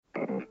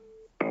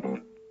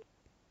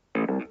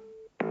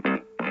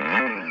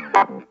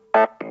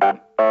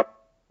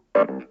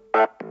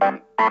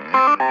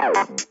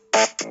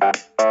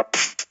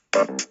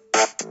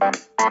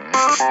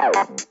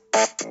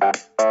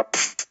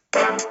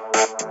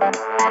Welcome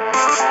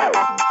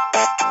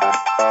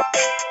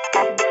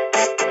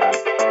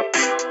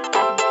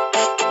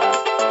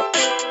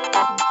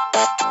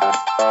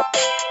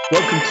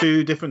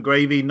to Different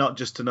Gravy, not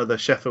just another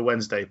Sheffield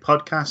Wednesday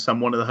podcast.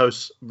 I'm one of the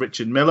hosts,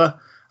 Richard Miller,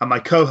 and my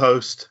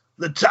co-host,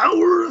 the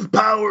Tower of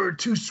Power,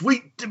 too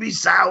sweet to be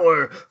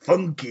sour,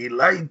 funky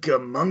like a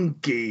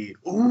monkey.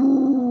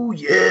 Ooh,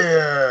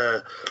 yeah.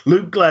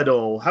 Luke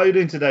Gledall. How are you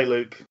doing today,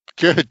 Luke?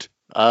 Good.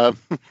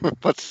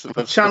 What's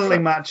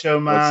channeling Macho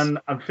Man.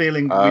 I'm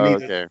feeling we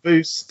need a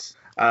boost.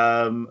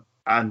 And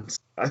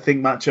I think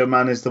Macho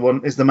Man is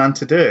the man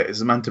to do it, is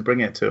the man to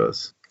bring it to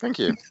us. Thank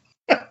you.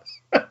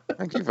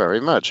 Thank you very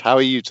much. How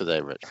are you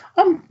today, Rich?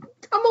 I'm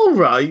all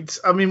right.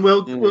 I mean,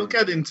 we'll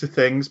get into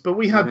things, but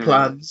we had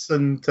plans,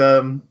 and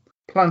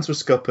plans were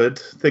scuppered.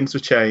 Things were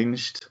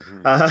changed.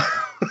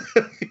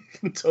 We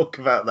can talk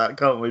about that,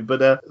 can't we?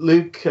 But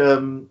Luke,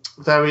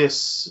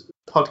 various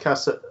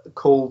podcasts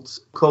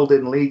called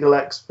in legal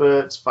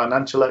experts,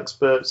 financial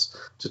experts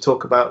to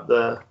talk about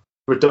the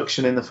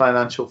reduction in the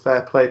financial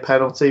fair play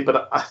penalty.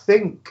 But I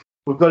think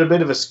we've got a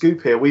bit of a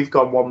scoop here. We've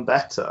gone one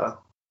better.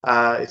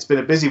 It's been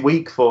a busy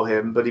week for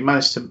him, but he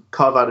managed to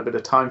carve out a bit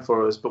of time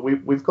for us. But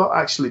we've got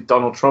actually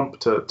Donald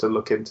Trump to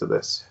look into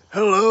this.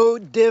 Hello,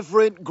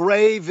 Different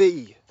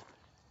Gravy.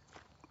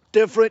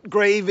 Different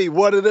Gravy.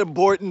 What an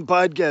important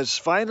podcast.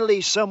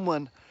 Finally,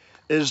 someone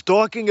is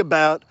talking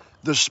about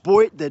the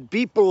sport that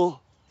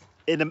people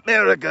in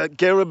America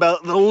care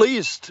about the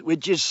least,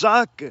 which is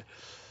soccer.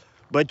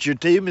 But your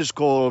team is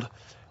called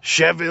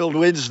Sheffield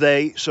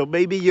Wednesday, so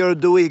maybe you're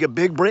doing a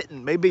Big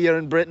Britain. Maybe you're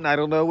in Britain. I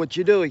don't know what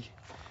you're doing.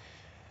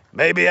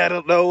 Maybe I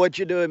don't know what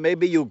you're doing.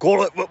 Maybe you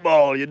call it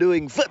football. You're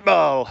doing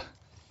football.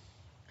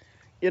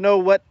 You know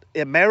what?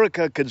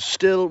 America could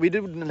still... We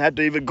didn't have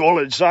to even call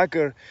it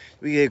soccer.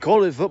 We could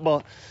call it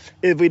football.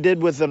 If we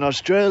did with an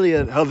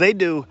Australian, how they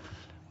do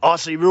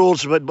Aussie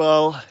rules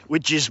football,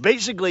 which is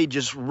basically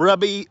just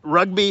rugby,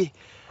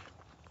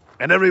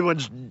 and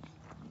everyone's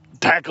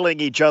tackling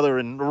each other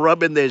and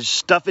rubbing their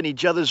stuff in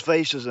each other's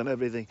faces and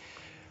everything.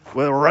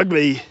 Well,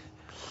 rugby...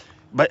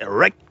 But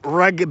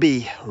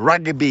rugby...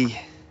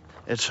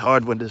 It's a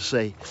hard one to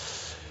say.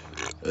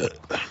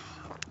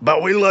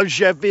 But we love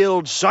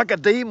Sheffield soccer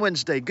team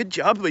Wednesday. Good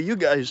job for you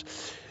guys.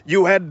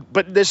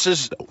 But this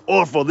is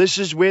awful. This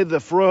is where the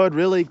fraud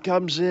really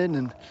comes in,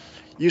 and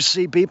you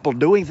see people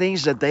doing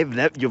things that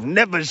you've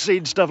never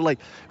seen. Stuff like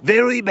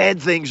very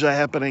bad things are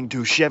happening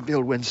to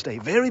Sheffield Wednesday.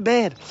 Very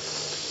bad.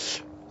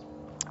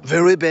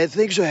 Very bad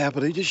things are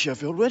happening to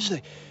Sheffield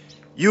Wednesday.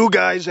 You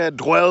guys had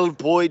 12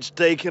 points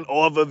taken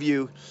off of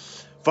you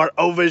for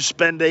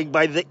overspending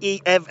by the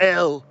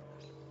EFL,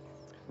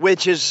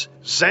 which has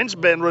since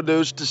been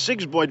reduced to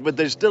 6 points, but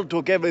they still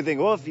took everything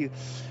off you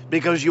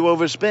because you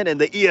overspent, and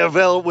the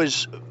EFL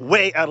was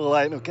way out of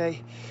line, okay?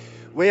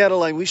 Way out of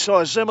line. We saw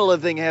a similar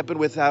thing happen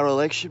with our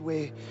election.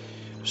 We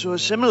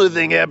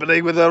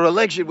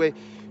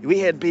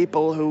had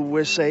people who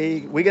were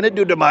saying, we're going to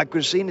do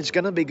democracy, and it's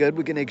going to be good.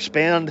 We're going to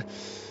expand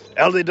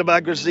elder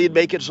democracy and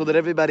make it so that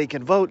everybody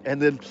can vote.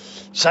 And then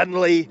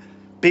suddenly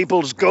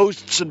people's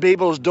ghosts and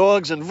people's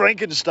dogs and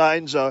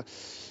Frankensteins are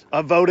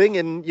voting,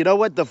 and you know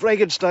what? The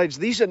Frankensteins,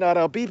 these are not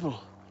our people.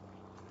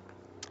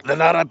 They're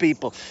not our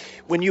people.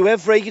 When you have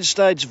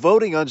Frankensteins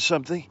voting on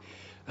something,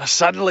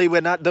 suddenly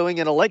we're not doing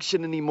an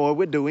election anymore.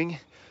 We're doing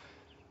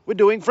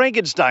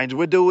Frankensteins.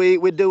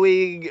 We're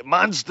doing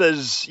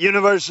monsters,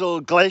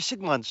 universal classic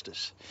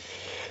monsters.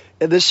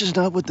 And this is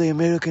not what the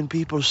American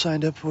people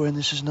signed up for, and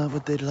this is not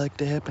what they'd like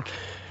to happen.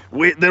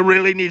 There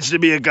really needs to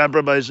be a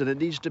compromise, and it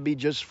needs to be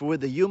just for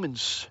the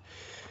humans.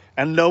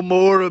 And no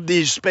more of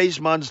these space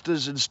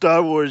monsters and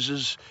Star Wars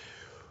is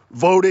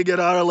voting at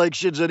our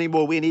elections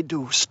anymore. We need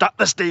to stop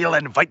the steal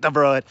and fight the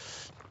fraud.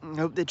 I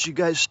hope that you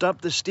guys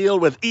stop the steal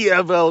with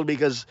EFL,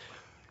 because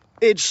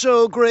it's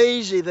so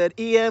crazy that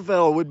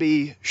EFL would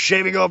be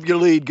shaving off your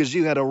lead because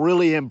you had a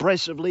really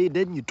impressive lead,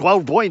 didn't you?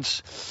 12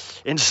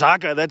 points in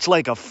soccer. That's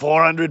like a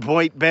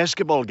 400-point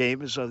basketball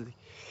game or something.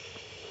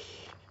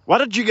 Why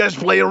don't you guys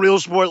play a real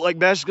sport like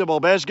basketball?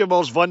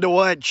 Basketball's fun to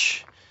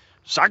watch.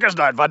 Soccer's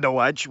not fun to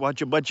watch.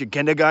 Watch a bunch of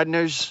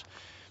kindergartners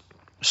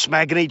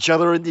smacking each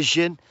other in the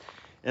shin.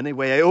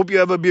 Anyway, I hope you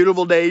have a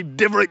beautiful day.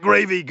 Different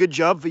Gravy, good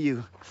job for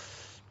you.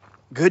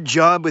 Good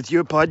job with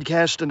your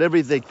podcast and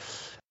everything.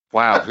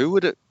 Wow, who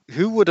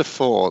would have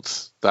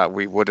thought that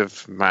we would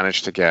have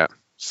managed to get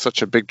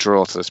such a big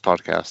draw to this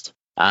podcast?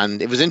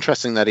 And it was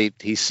interesting that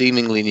he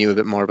seemingly knew a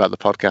bit more about the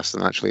podcast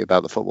than actually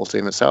about the football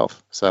team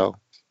itself. So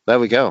there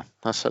we go.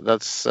 That's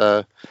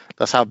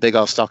how big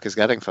our stock is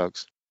getting,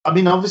 folks. I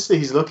mean, obviously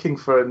he's looking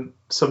for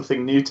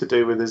something new to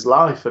do with his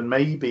life, and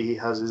maybe he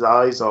has his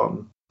eyes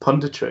on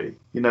punditry.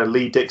 You know,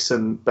 Lee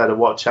Dixon better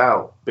watch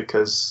out,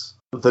 because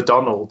the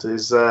Donald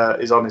is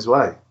on his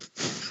way.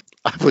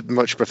 I would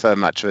much prefer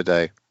Match of the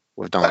Day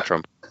with Donald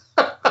Trump.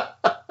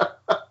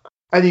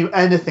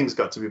 Anything's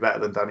got to be better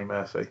than Danny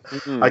Murphy.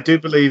 Mm-hmm. I do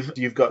believe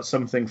you've got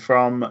something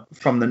from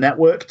the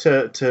network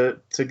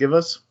to give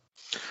us.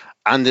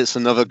 And it's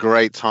another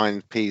great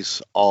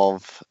timepiece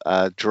of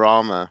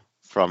drama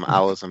from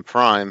Hours and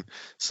Prime.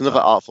 It's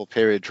another artful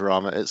period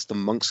drama. It's The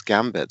Monk's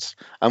Gambit.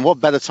 And what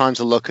better time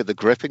to look at the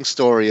gripping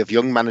story of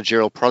young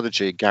managerial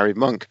prodigy Gary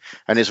Monk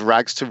and his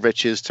rags to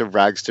riches to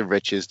rags to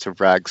riches to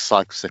rags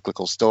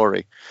cyclical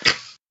story.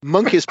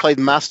 Monk is played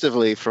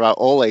masterfully throughout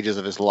all ages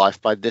of his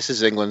life by This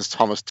Is England's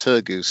Thomas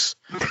Turgoose.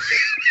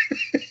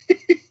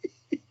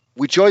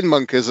 We joined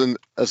Monk as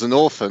an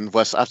orphan,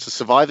 where after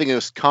surviving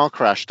a car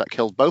crash that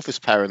killed both his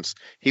parents,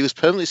 he was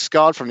permanently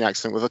scarred from the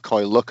accident with a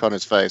coy look on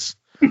his face.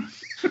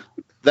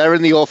 There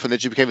in the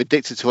orphanage, he became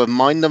addicted to a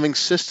mind-numbing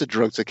sister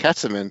drug to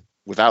ketamine,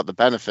 without the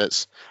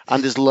benefits,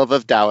 and his love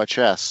of dour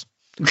chess.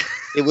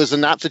 It was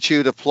an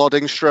aptitude of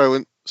plodding, slow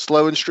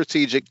and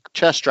strategic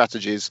chess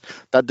strategies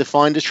that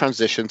defined his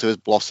transition to his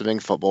blossoming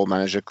football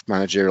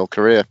managerial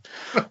career.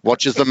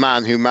 Watch as the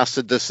man who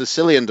mastered the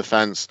Sicilian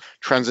defence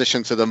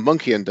transitioned to the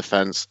Monkian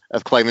defence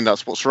of claiming that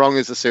what's wrong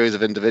is a series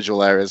of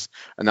individual errors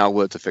and now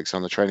word to fix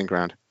on the training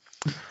ground.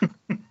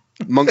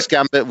 Monk's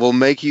Gambit will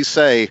make you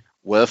say,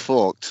 we're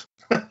forked.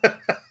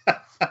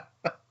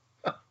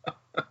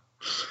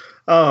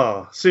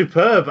 Oh,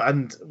 superb.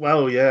 And,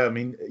 well, yeah, I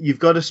mean, you've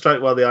got to strike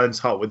while the iron's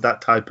hot with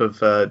that type of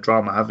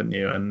drama, haven't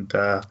you? And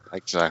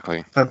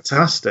exactly.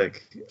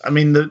 Fantastic. I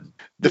mean, the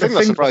thing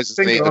that surprises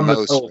me the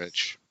most,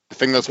 Rich, the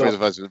thing that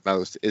surprises me the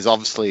most is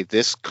obviously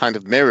this kind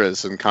of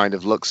mirrors and kind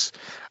of looks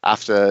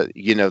after,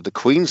 the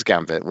Queen's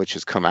Gambit, which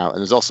has come out,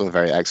 and is also a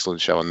very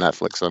excellent show on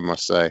Netflix, I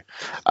must say.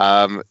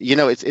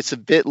 It's a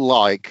bit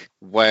like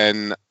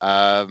when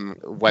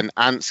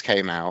Ants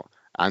came out,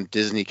 and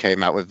Disney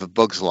came out with The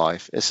Bug's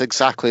Life. It's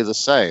exactly the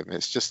same.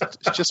 It's just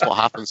what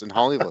happens in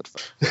Hollywood.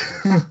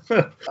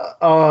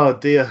 Oh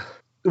dear.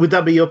 Would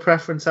that be your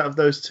preference out of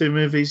those two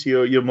movies?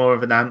 You're more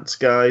of an Ants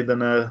guy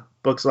than a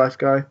Bug's Life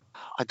guy?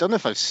 I don't know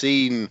if I've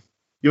seen.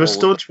 You're a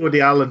staunch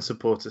Woody Allen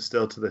supporter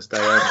still to this day,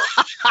 aren't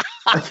you?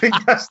 I think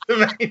that's the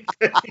main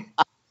thing.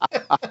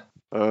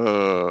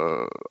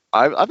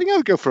 I think I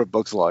would go for a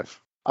Bug's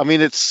Life. I mean,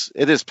 it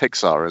is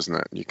Pixar, isn't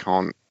it? You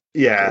can't.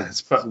 Yeah,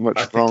 it's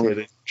much wrong.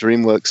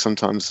 DreamWorks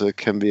sometimes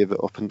can be a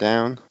bit up and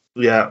down.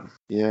 Yeah.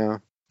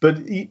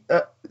 But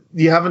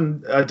you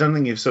haven't. I don't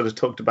think you've sort of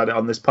talked about it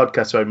on this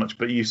podcast very much.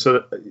 But you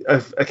sort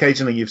of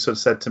occasionally you've sort of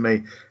said to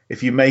me,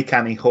 if you make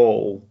Annie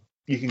Hall,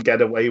 you can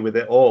get away with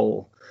it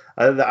all.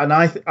 And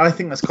I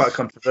think that's quite a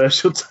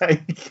controversial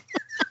take.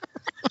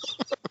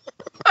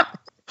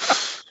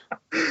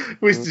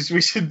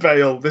 We should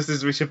bail.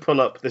 We should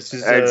pull up. This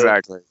is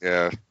exactly.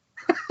 Yeah.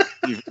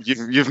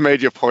 You've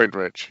made your point,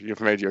 Rich.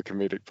 You've made your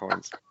comedic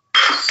points.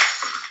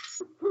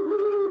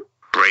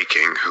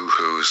 Breaking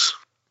hoo-hoos.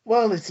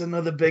 Well, it's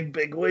another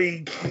big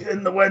week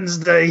in the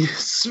Wednesday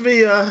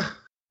sphere.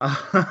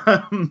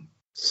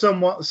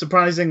 Somewhat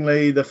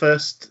surprisingly, the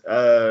first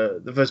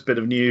bit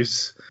of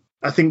news,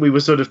 I think we were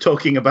sort of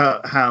talking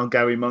about how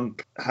Gary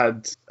Monk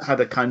had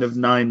a kind of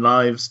 9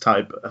 Lives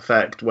type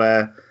effect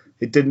where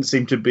it didn't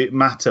seem to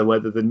matter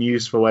whether the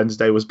news for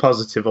Wednesday was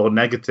positive or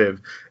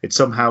negative. It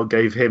somehow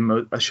gave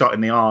him a shot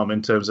in the arm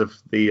in terms of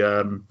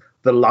the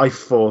life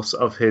force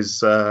of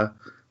his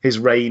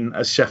reign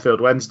as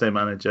Sheffield Wednesday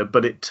manager.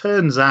 But it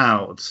turns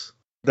out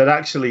that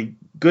actually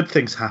good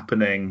things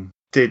happening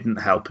didn't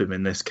help him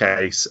in this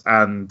case.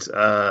 And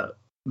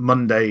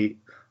Monday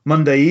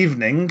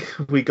evening,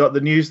 we got the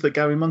news that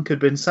Gary Monk had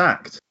been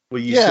sacked. Were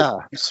you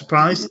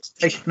surprised,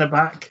 taken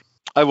aback?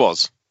 I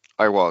was.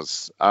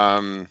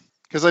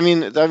 Because, I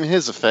mean,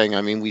 here's the thing.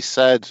 I mean, we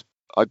said,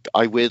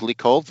 I weirdly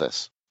called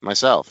this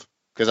myself.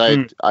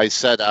 Because I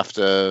said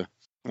after,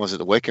 was it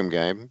the Wickham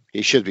game,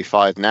 he should be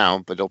fired now,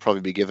 but he'll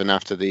probably be given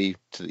after to the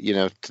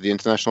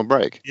international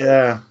break.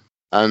 Yeah.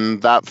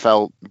 And that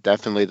felt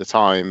definitely the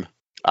time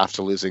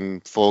after losing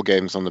 4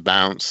 games on the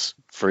bounce,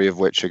 3 of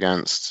which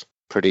against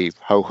pretty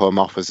ho-hum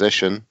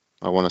opposition,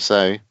 I want to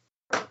say.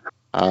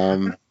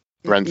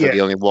 Brentford, the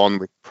only one,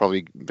 would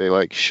probably be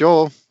like,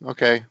 sure,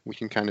 okay, we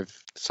can kind of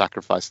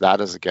sacrifice that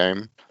as a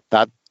game.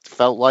 That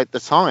felt like the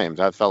time.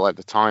 That felt like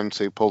the time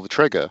to pull the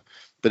trigger,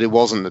 but it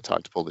wasn't the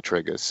time to pull the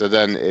trigger. So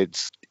then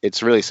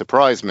it's really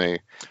surprised me.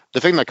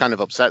 The thing that kind of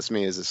upsets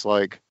me is it's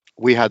like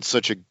we had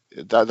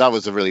that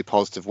was a really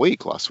positive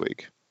week last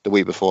week, the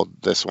week before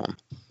this one.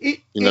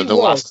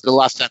 The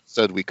last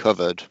episode we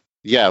covered,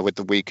 with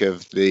the week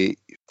of the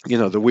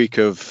week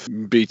of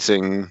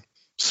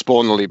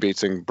spawnily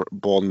beating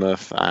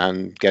Bournemouth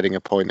and getting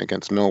a point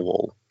against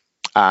Millwall,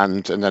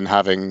 and then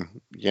having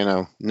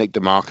Nick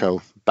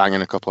DeMarco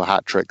banging a couple of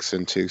hat tricks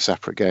in 2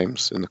 separate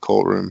games in the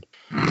courtroom.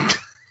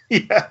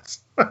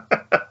 Yes.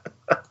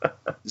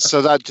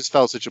 So that just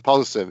felt such a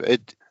positive.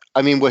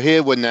 I mean, we're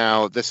here. We're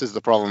now. This is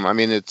the problem. I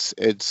mean, it's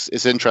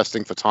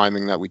interesting for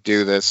timing that we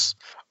do this.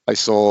 I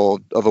saw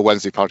other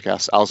Wednesday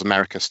podcasts. Al's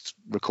Americas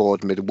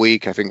record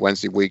midweek. I think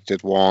Wednesday week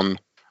did one.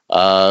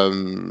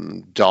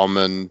 Dom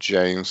and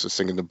James was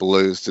singing the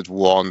Blues did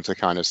one to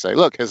kind of say,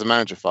 look, here's a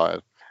manager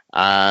fired.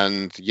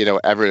 And,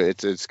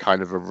 it's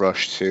kind of a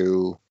rush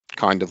to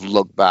kind of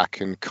look back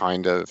and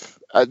kind of,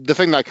 the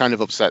thing that kind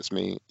of upsets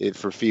me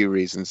for a few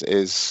reasons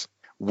is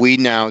we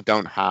now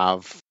don't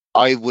have,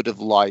 I would have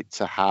liked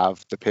to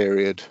have the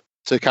period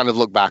to kind of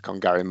look back on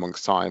Gary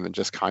Monk's time and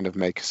just kind of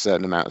make a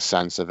certain amount of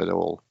sense of it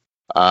all.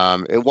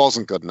 It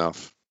wasn't good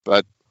enough,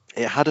 but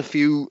it had a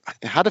few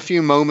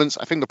moments.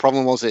 I think the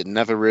problem was it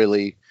never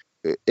really,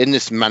 in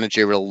this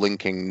managerial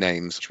linking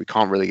names, which we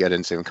can't really get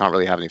into and can't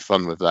really have any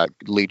fun with that.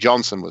 Lee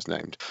Johnson was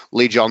named.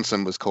 Lee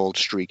Johnson was called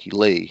Streaky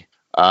Lee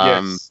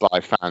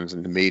by fans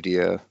in the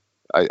media.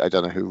 I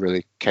don't know who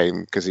really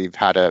came, because he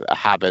had a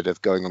habit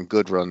of going on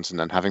good runs and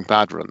then having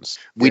bad runs.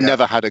 We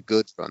never had a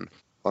good run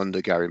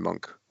under Gary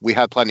Monk. We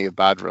had plenty of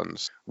bad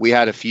runs. We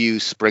had a few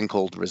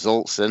sprinkled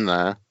results in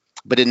there,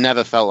 but it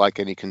never felt like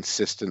any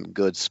consistent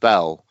good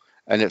spell.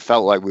 And it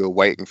felt like we were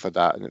waiting for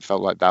that, and it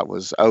felt like that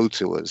was owed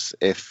to us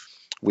if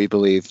we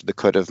believed the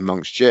cut of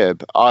Monk's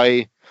jib.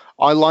 I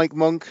like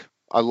Monk.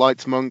 I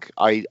liked Monk.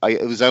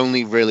 It was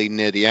only really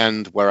near the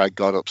end where I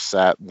got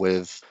upset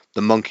with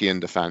the monkey in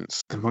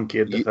defence. The monkey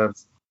in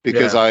defence.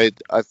 Because I,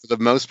 for the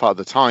most part of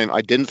the time,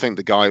 I didn't think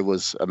the guy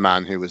was a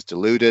man who was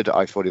deluded.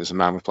 I thought he was a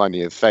man with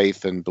plenty of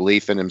faith and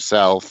belief in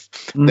himself.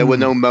 There were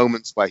no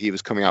moments where he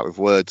was coming out with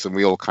words and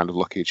we all kind of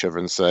look at each other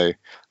and say,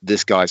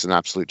 this guy's an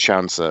absolute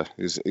chancer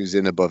who's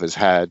in above his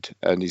head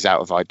and he's out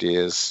of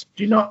ideas.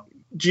 Do you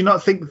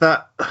not think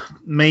that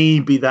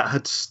maybe that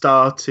had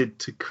started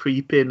to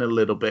creep in a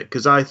little bit?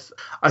 Because I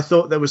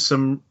thought there was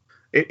some...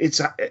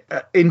 It's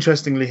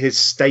interestingly, his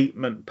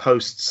statement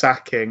post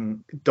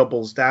sacking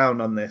doubles down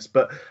on this,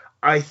 but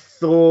I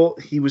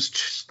thought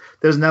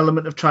there's an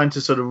element of trying to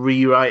sort of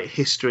rewrite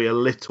history a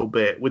little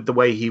bit with the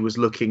way he was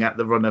looking at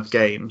the run of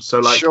games.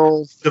 So like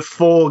the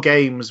 4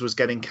 games was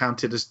getting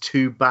counted as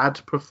 2 bad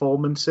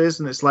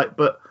performances, and it's like,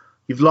 but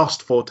you've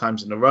lost 4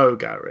 times in a row,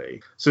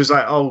 Gary. So it's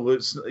like,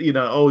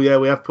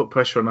 we have put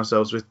pressure on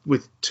ourselves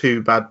with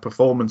 2 bad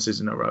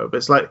performances in a row, but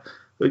it's like,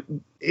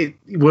 it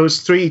was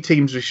 3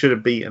 teams we should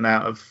have beaten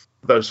out of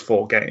those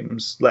 4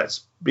 games.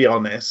 Let's be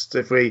honest.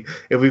 If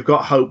we've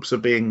got hopes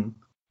of doing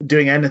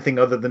anything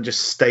other than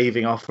just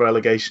staving off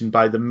relegation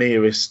by the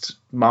merest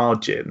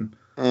margin,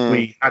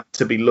 we had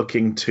to be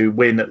looking to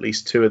win at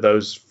least 2 of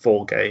those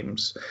 4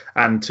 games,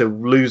 and to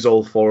lose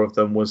all 4 of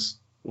them was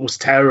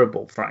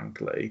terrible,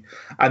 frankly.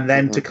 And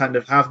then to kind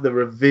of have the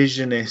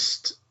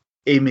revisionist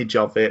image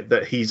of it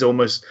that he's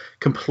almost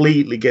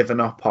completely given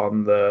up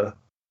on the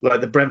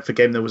Brentford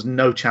game, there was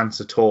no chance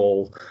at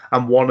all.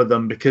 And one of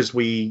them, because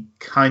we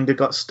kind of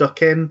got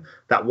stuck in,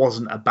 that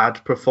wasn't a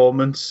bad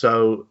performance.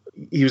 So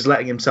he was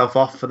letting himself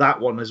off for that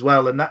one as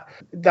well. And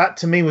that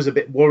to me was a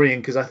bit worrying,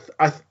 because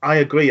I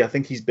agree. I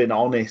think he's been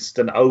honest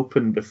and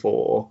open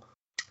before.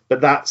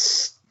 But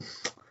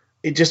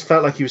it just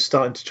felt like he was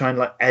starting to try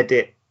and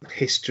edit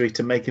history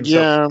to make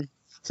himself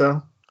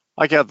better.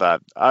 I get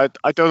that. I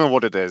don't know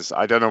what it is.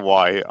 I don't know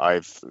why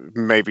I've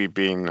maybe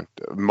been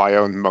my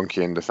own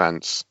monkey in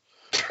defense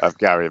of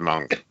Gary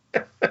Monk.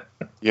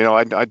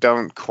 I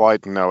don't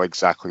quite know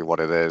exactly what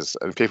it is,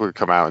 and people could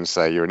come out and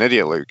say you're an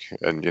idiot, Luke,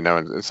 and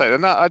and say,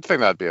 and I think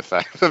that'd be a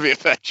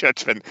fair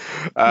judgment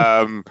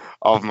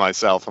of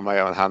myself and my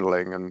own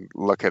handling, and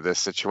look at this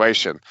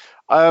situation.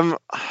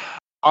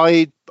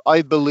 I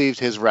believed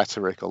his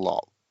rhetoric a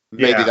lot.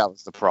 Maybe that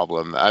was the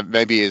problem.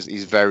 Maybe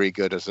he's very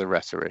good as a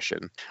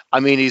rhetorician. I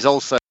mean, he's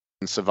also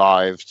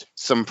survived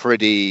some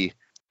pretty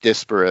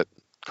disparate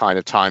kind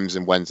of times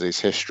in Wednesday's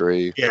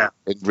history. In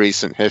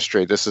recent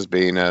history, this has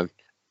been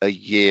a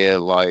year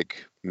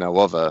like no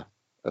other,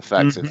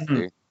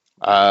 effectively.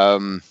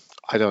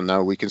 I don't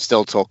know. We can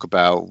still talk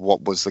about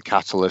what was the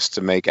catalyst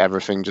to make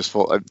everything just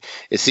fall.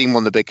 It seemed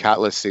one of the big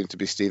catalysts seemed to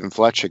be Stephen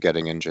Fletcher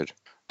getting injured.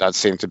 That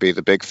seemed to be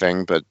the big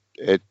thing, but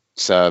it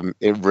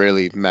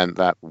really meant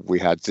that we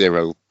had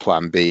zero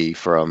plan B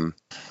from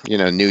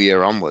New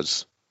Year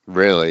onwards,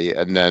 really.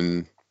 And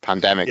then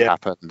pandemic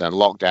happened, then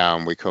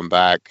lockdown, we come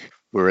back.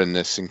 We're in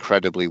this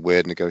incredibly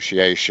weird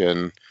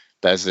negotiation.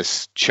 There's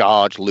this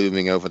charge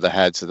looming over the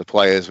heads of the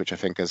players, which I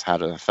think has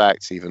had an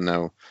effect, even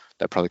though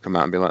they'll probably come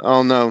out and be like,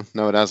 oh, no,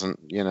 it hasn't.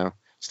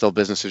 Still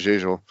business as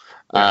usual.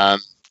 Yeah.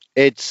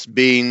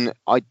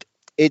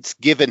 It's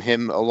given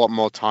him a lot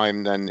more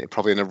time than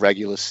probably in a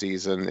regular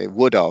season it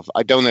would have.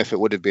 I don't know if it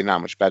would have been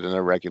that much better in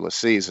a regular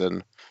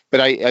season,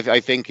 but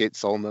I think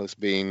it's almost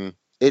been,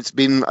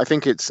 I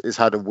think it's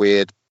had a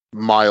weird,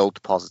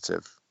 mild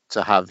positive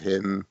to have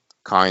him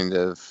kind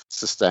of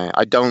sustain.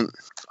 I don't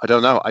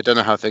know. I don't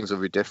know how things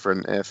would be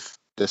different if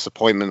this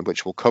appointment,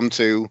 which we'll come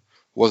to,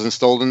 was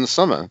installed in the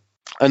summer.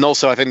 And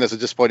also, I think there's a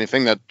disappointing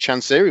thing that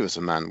Chansiri was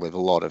a man with a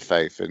lot of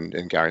faith in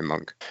Gary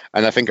Monk.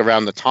 And I think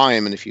around the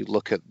time, and if you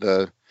look at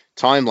the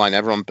timeline,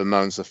 everyone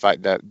bemoans the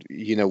fact that,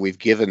 we've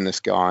given this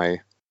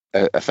guy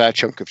a fair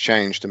chunk of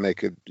change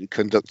to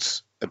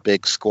conduct a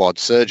big squad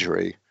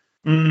surgery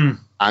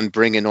and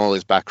bring in all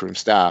his backroom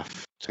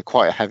staff to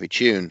quite a heavy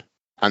tune.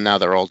 And now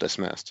they're all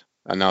dismissed.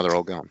 And now they're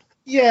all gone.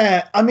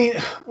 Yeah, I mean,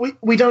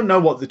 we don't know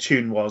what the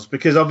tune was,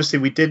 because obviously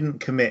we didn't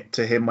commit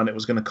to him when it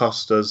was going to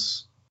cost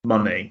us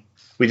money.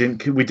 We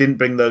didn't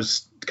bring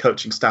those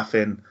coaching staff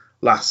in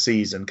last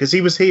season, because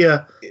he was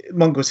here.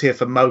 Monk was here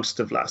for most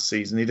of last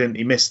season.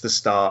 He missed the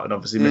start and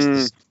obviously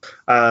missed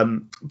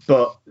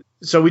but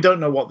so we don't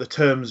know what the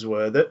terms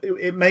were. That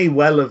it may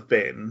well have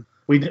been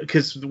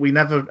because we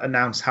never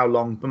announce how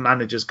long the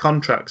managers'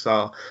 contracts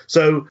are.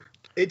 So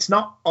it's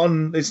not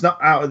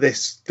out of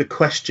the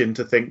question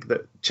to think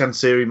that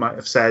Chansiri might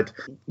have said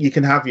you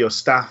can have your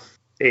staff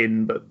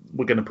in, but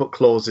we're going to put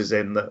clauses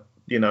in that,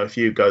 if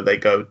you go, they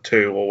go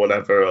too, or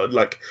whatever. Or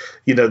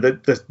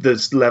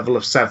this level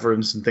of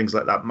severance and things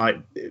like that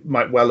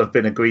might well have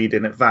been agreed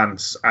in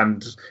advance,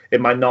 and it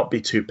might not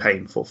be too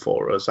painful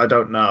for us. I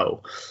don't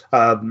know.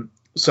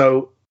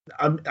 So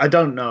I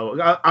don't know.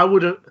 I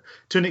would,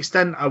 to an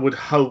extent, I would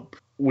hope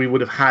we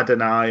would have had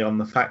an eye on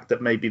the fact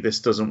that maybe this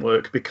doesn't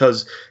work,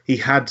 because he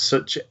had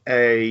such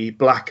a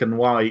black and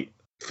white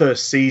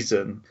first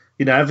season.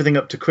 Everything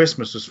up to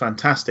Christmas was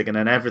fantastic, and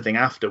then everything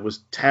after was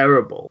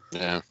terrible.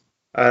 Yeah.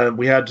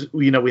 We had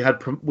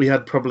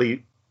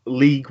probably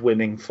league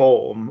winning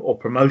form or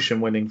promotion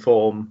winning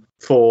form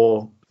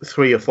for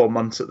 3 or 4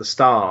 months at the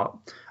start,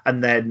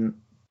 and then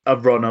a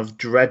run of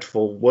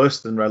dreadful,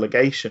 worse than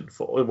relegation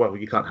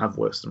you can't have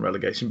worse than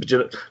relegation, but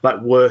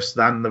like worse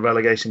than the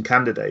relegation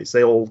candidates.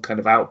 They all kind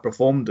of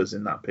outperformed us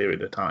in that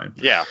period of time.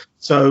 Yeah.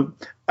 So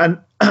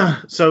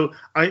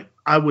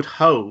I would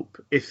hope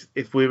if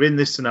we're in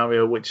this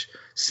scenario, which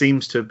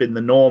seems to have been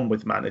the norm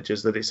with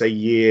managers, that it's a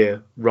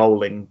year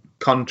rolling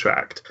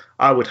contract,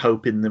 I would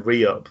hope in the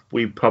re-up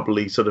we've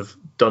probably sort of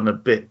done a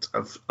bit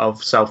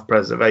of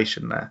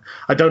self-preservation there.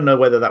 I don't know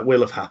whether that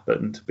will have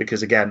happened,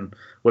 because again,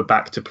 we're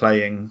back to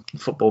playing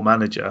Football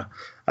Manager.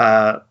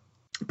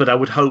 But I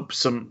would hope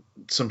some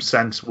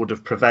sense would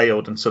have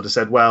prevailed and sort of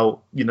said,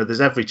 well,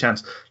 there's every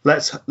chance.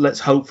 Let's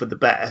hope for the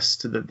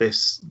best that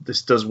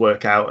this does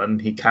work out and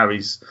he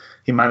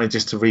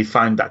manages to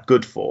refine that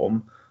good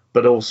form.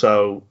 But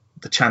also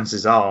the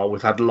chances are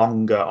we've had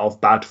longer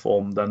of bad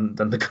form than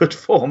the good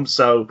form.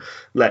 So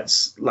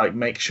let's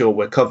make sure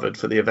we're covered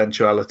for the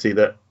eventuality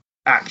that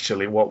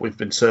actually what we've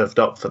been served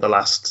up for the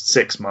last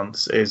 6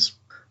 months is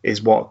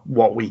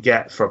what we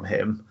get from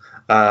him.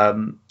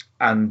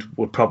 And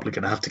we're probably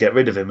going to have to get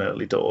rid of him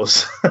early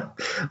doors.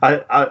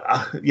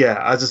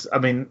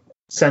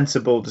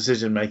 Sensible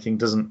decision making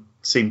doesn't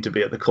seem to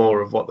be at the core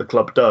of what the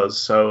club does.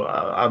 So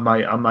I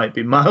might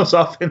be miles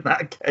off in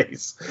that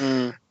case.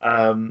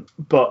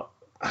 But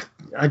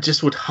I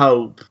just would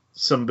hope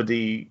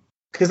somebody,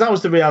 because that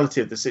was the reality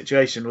of the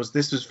situation.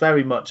 This was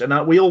very much,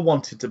 and we all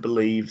wanted to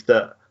believe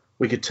that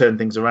we could turn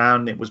things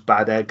around. It was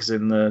bad eggs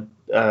in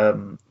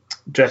the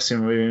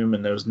dressing room,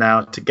 and there was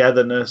now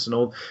togetherness and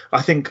all.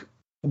 I think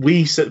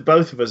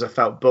both of us have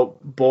felt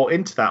bought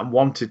into that and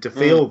wanted to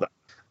feel that,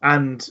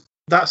 and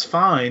that's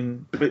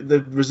fine. But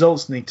the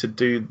results need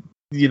to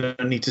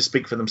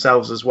speak for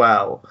themselves as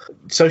well.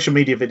 Social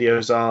media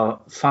videos are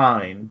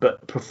fine,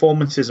 but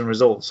performances and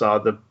results are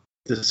the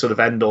sort of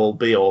end all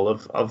be all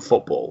of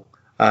football.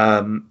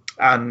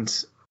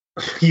 And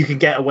you can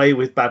get away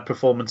with bad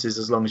performances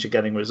as long as you're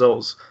getting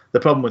results. The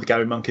problem with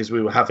Gary Monk is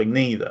we were having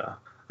neither.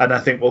 And I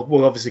think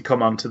we'll obviously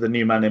come on to the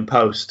new man in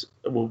post.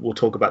 We'll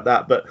talk about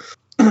that, but.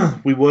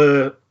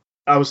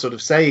 I was sort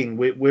of saying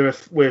we're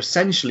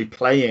essentially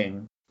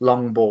playing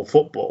long ball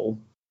football.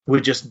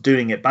 We're just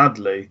doing it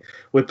badly.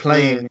 We're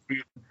playing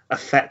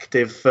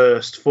effective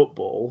first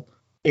football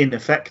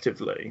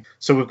ineffectively.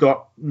 So we've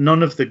got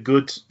none of the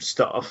good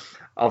stuff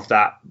of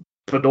that,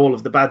 but all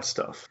of the bad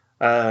stuff.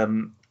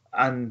 And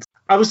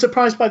I was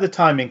surprised by the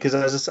timing, because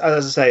as I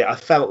say, I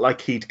felt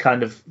like he'd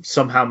kind of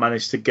somehow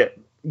managed to get,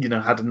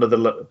 had another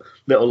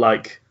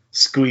little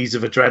squeeze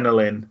of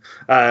adrenaline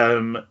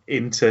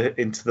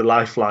into the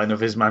lifeline of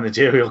his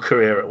managerial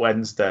career at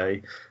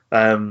Wednesday.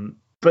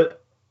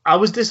 But I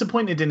was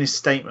disappointed in his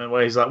statement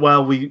where he's like,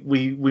 well,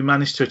 we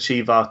managed to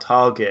achieve our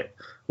target,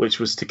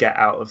 which was to get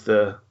out of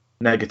the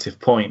negative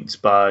points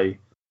by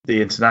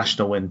the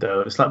international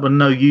window. It's like, well,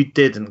 no, you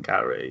didn't,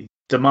 Gary.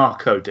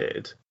 DeMarco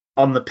did.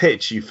 On the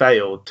pitch, you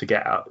failed to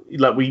get out.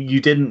 You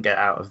didn't get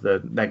out of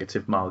the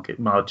negative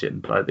margin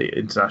by the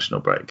international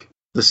break.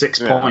 The 6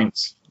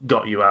 points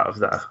got you out of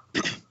there.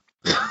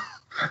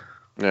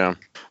 Yeah.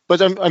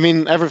 But I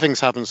mean,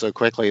 everything's happened so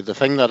quickly. The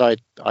thing that I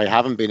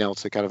haven't been able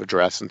to kind of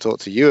address and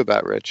talk to you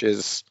about, Rich,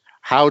 is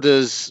how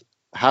does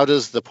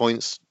the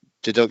points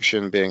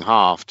deduction being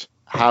halved,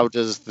 how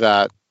does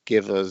that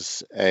give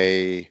us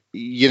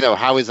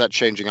how is that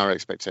changing our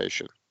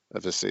expectation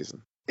of this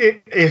season?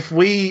 If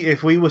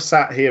we were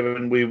sat here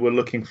and we were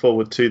looking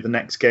forward to the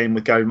next game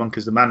with Gary Monk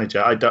as the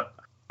manager,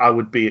 I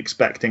would be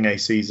expecting a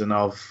season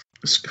of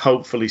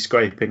hopefully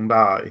scraping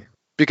by.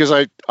 Because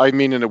I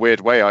mean, in a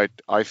weird way,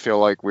 I feel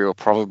like we were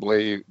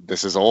probably,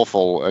 this is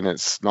awful and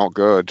it's not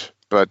good,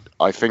 but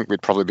I think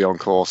we'd probably be on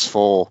course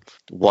for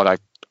what I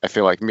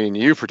feel like me and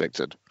you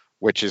predicted,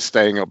 which is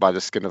staying up by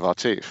the skin of our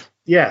teeth.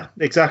 Yeah,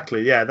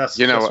 exactly. Yeah, that's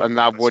and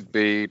that would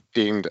be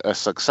deemed a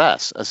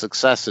success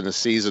in a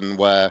season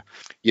where,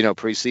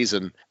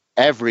 pre-season,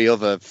 every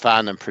other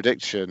fan and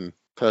prediction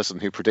person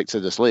who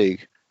predicted this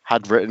league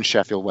had written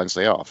Sheffield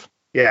Wednesday off.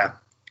 Yeah.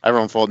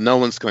 Everyone thought no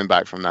one's coming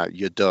back from that.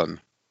 You're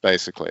done,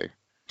 basically.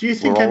 Do you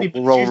think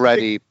we're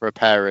already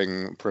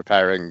preparing,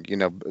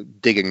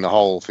 digging the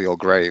hole for your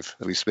grave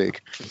as we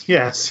speak?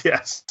 Yes.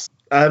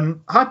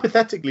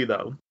 Hypothetically,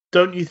 though,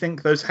 don't you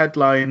think those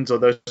headlines or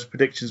those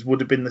predictions would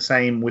have been the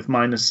same with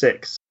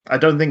 -6? I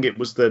don't think it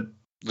was the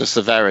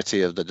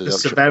severity of the the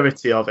deduction.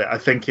 severity of it. I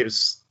think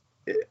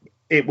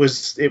it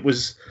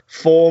was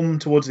form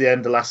towards the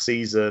end of last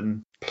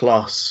season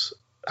plus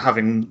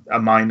having a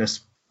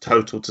minus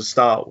total to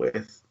start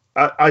with.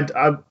 I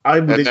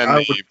would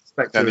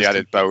expect then us the to-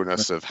 added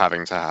bonus of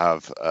having to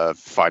have a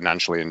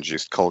financially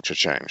induced culture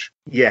change.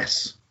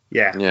 Yes,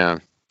 yeah. Yeah.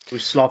 We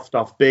sloughed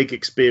off big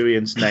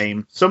experienced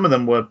names. Some of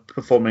them were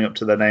performing up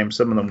to their name,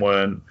 some of them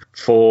weren't,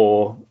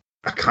 for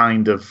a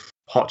kind of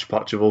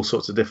hodgepodge of all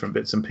sorts of different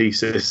bits and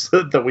pieces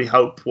that we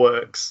hope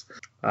works.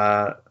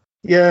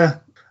 Yeah.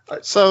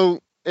 So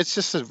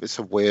it's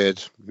a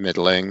weird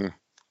middling.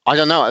 I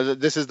don't know.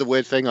 This is the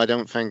weird thing. I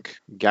don't think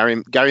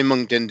Gary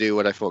Monk didn't do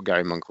what I thought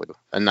Gary Monk would,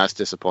 and that's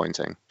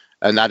disappointing.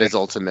 And that is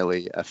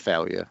ultimately a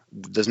failure.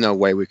 There's no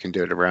way we can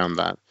do it around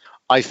that.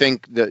 I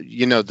think that,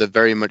 the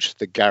very much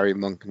the Gary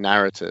Monk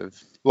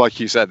narrative, like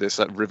you said, this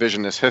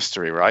revisionist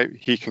history, right?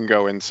 He can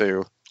go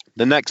into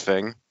the next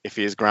thing, if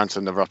he is granted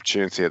another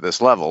opportunity at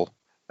this level,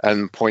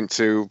 and point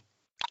to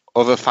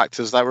other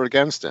factors that were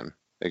against him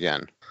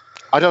again.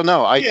 I don't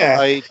know.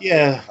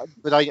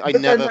 But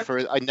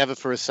I never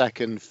for a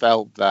second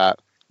felt that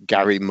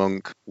Gary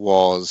Monk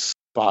was,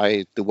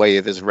 by the way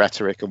of his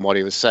rhetoric and what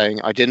he was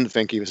saying, I didn't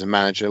think he was a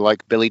manager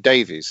like Billy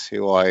Davies,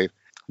 who I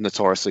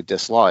notoriously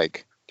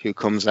dislike, who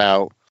comes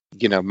out,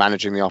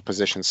 managing the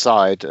opposition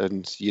side,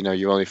 and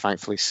you only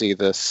thankfully see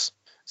this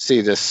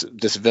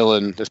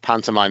villain, this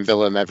pantomime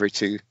villain,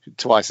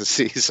 twice a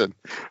season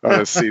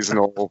on a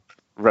seasonal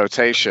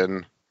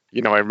rotation.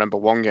 I remember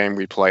one game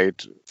we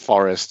played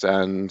Forest,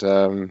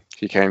 and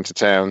he came to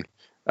town,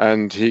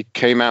 and he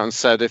came out and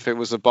said if it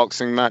was a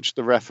boxing match,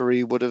 the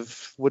referee would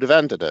have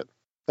ended it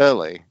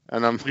early.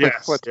 And I'm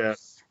like,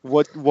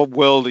 what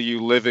world are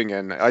you living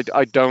in?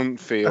 I don't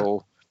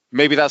feel.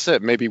 Maybe that's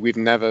it. Maybe we've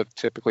never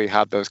typically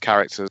had those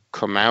characters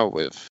come out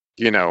with,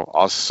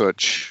 are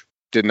such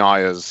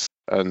deniers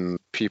and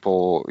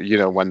people,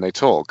 when they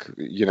talk,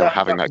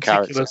 having that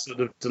character sort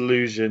of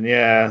delusion.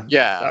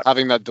 Yeah.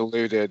 Having that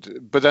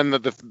deluded. But then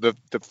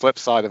the flip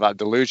side of that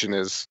delusion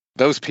is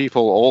those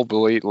people all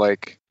believe,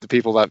 like the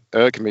people that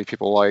irk me,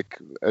 people like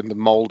in the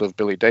mold of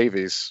Billy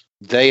Davies,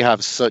 they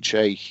have such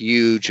a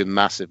huge and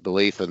massive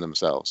belief in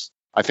themselves.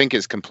 I think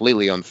it's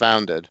completely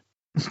unfounded,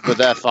 but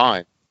they're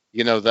fine.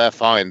 They're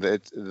fine. They're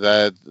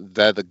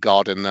the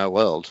god in their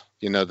world.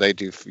 They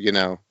do.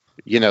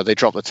 They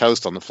drop the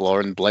toast on the floor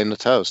and blame the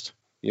toast.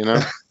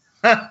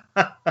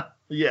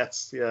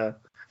 Yes, yeah.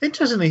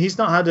 Interestingly, he's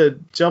not had a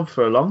job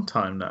for a long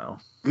time now.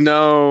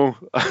 No,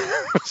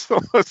 I was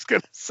almost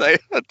going to say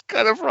I'd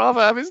kind of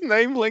rather have his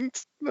name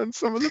linked than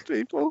some of the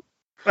people.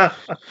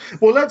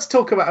 Well, let's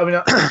talk about. I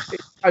mean,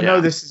 I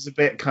know this is a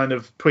bit kind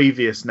of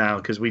previous now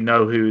because we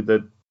know who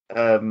the.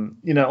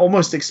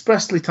 Almost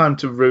expressly timed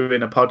to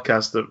ruin a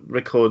podcast that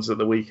records at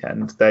the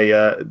weekend. They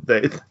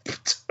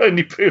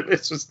Tony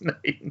Pulis was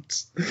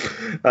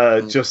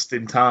named just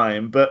in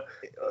time, but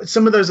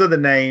some of those other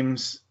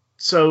names.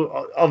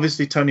 So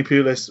obviously Tony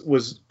Pulis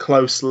was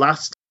close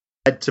last.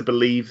 Led to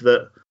believe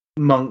that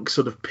Monk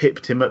sort of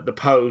pipped him at the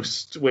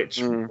post,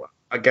 which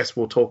I guess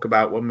we'll talk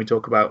about when we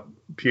talk about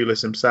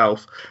Pulis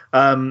himself.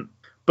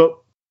 But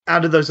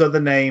out of those other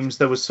names,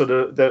 there was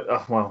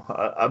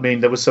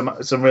there was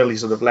some really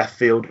sort of left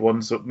field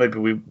ones that maybe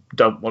we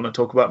don't want to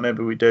talk about,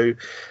 maybe we do.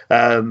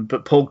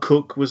 But Paul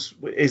Cook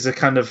is a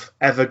kind of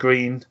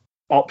evergreen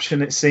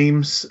option, it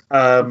seems.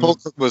 Paul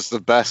Cook was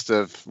the best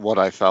of what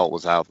I felt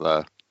was out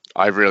there.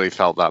 I really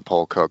felt that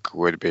Paul Cook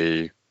would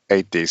be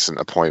a decent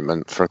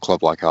appointment for a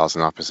club like ours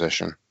in our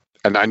position.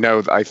 And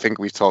I think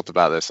we've talked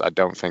about this. I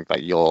don't think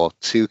that you're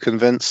too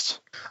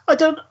convinced. I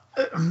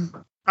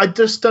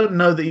just don't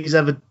know that he's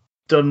ever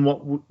done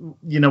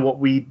what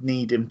we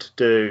need him to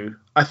do.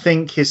 I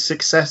think his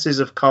successes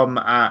have come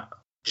at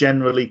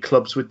generally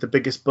clubs with the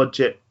biggest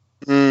budget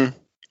in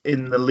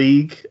the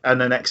league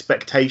and an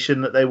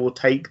expectation that they will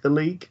take the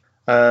league.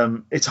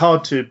 It's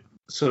hard to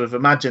sort of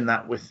imagine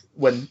that with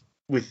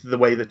the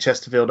way that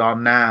Chesterfield are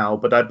now,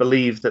 but I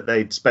believe that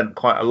they'd spent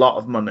quite a lot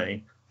of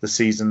money the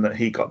season that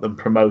he got them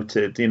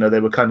promoted. They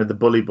were kind of the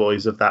bully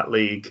boys of that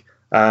league,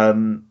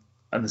 and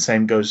the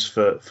same goes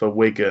for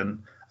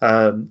Wigan.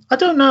 I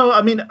don't know.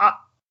 I mean,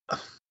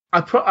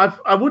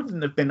 I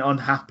wouldn't have been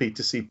unhappy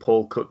to see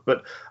Paul Cook,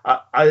 but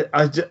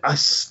I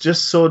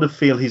just sort of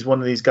feel he's one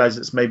of these guys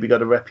that's maybe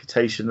got a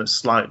reputation that's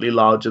slightly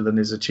larger than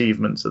his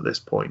achievements at this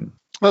point.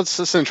 Well,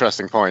 that's an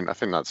interesting point. I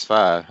think that's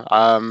fair.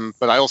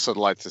 But I also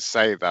like to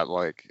say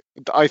that,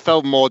 I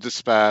felt more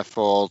despair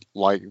for,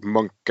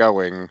 Monk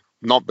going,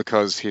 not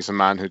because he's a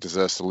man who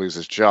deserves to lose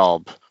his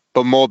job,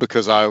 but more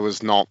because I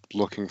was not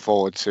looking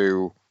forward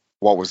to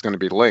what was going to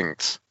be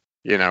linked.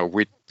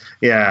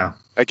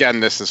 Again,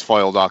 this has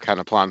foiled our kind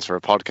of plans for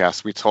a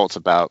podcast. We talked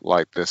about,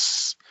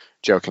 this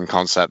joking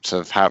concept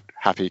of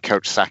happy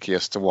Coach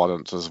Sakius to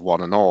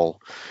one and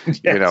all.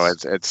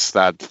 Yes. It's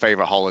that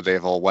favourite holiday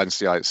of all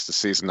Wednesdayites, the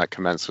season that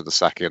commenced with the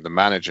sacking of the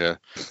manager,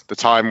 the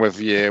time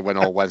of year when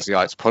all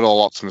Wednesdayites put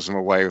all optimism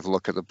away with a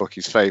look at the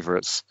bookies'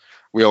 favourites,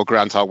 We all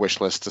grant our wish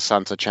list to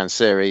Santa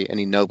Chansiri, and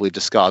he nobly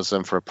discards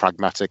them for a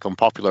pragmatic,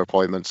 unpopular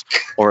appointment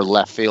or a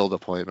left field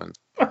appointment.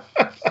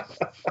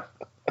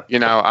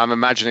 I'm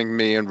imagining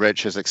me and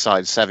Rich as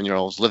excited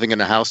 7-year-olds living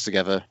in a house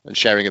together and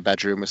sharing a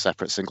bedroom with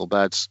separate single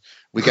beds.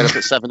 We get up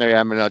at 7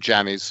 a.m. in our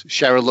jammies,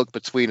 share a look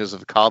between us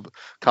of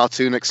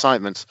cartoon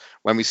excitement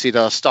when we see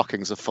that our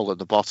stockings are full at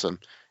the bottom.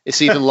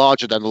 It's even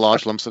larger than the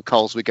large lumps of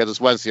coals we get as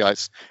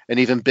Wednesdayites, and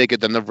even bigger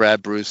than the rare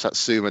bruised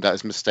Satsuma that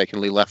is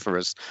mistakenly left for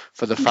us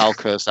for the foul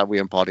curse that we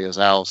embody as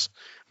owls.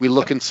 We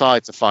look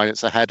inside to find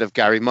it's a head of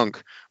Gary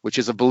Monk, which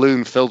is a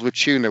balloon filled with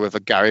tuna with a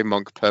Gary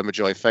Monk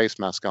Permajoy face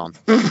mask on.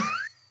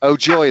 Oh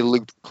joy,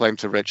 Luke proclaimed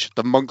to Rich,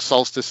 the monk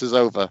solstice is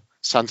over.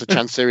 Santa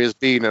Chansiri has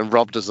been and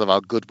robbed us of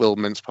our goodwill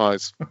mince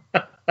pies.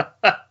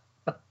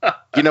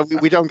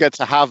 We don't get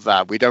to have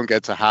that. We don't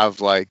get to have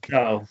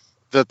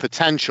the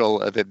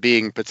potential of it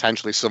being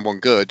potentially someone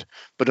good,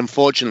 but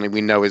unfortunately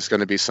we know it's going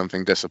to be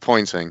something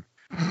disappointing.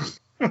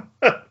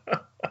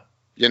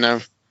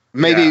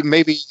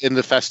 Maybe in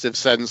the festive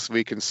sense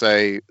we can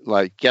say,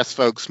 yes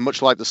folks,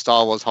 much like the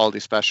Star Wars holiday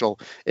special,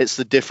 it's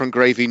the Different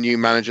Gravy New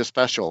Manager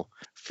special,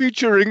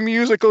 featuring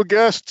musical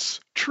guests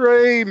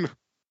Train,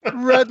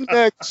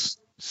 Rednecks,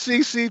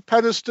 CC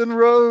Peniston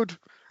Road,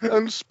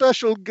 and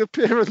special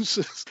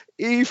appearances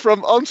E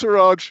from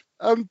Entourage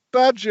and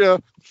Badger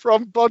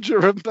from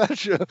Bodger and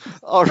Badger,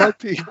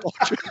 R.I.P.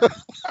 Bodger.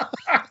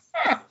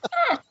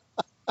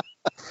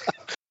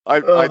 I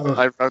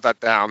wrote that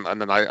down,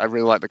 and then I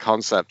really like the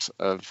concept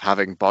of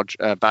having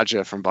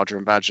Badger from Bodger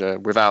and Badger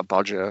without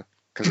Bodger,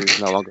 because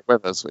he's no longer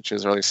with us, which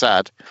is really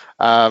sad.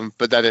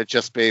 But then it'd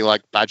just be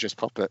like Badger's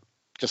puppet,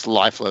 just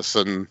lifeless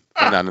and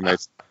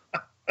animated.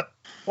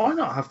 Why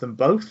not have them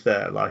both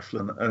there,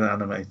 lifeless and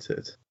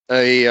animated?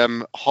 A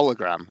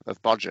hologram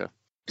of Bodger.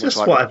 Just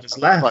whatever's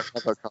left.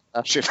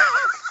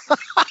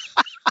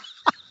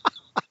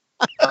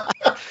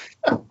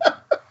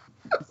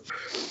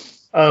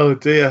 Oh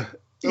dear.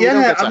 So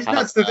yeah, I mean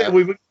that's the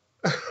thing.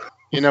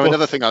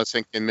 Another thing I was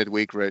thinking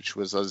midweek, Rich,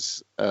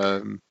 was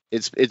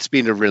it's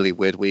been a really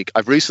weird week.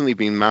 I've recently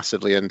been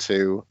massively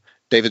into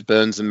David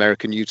Byrne's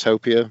American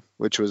Utopia,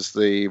 which was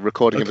the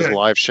recording of his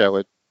live show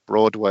at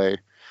Broadway.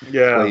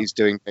 Yeah, where he's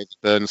doing David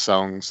Byrne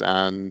songs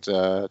and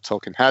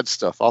Talking Head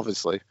stuff,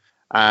 obviously,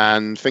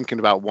 and thinking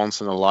about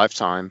Once in a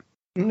Lifetime,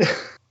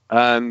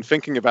 and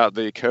thinking about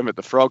the Kermit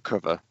the Frog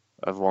cover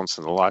of Once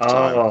in a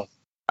Lifetime,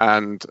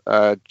 and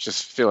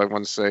just feel like I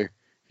want to say,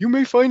 you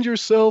may find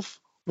yourself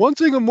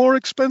wanting a more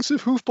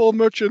expensive hoofball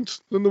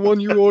merchant than the one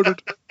you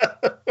ordered.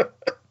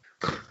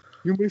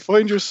 You may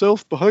find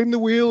yourself behind the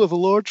wheel of a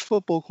large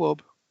football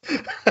club.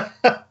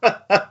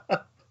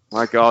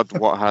 My God,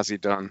 what has he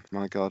done?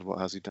 My God, what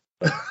has he done?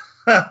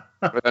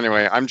 But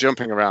anyway, I'm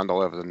jumping around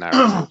all over the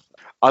narrative.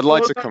 I'd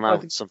like to come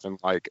out with something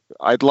like,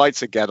 I'd like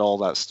to get all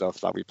that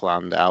stuff that we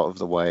planned out of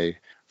the way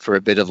for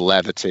a bit of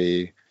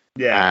levity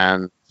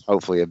and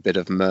hopefully a bit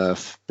of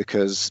mirth,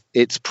 because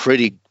it's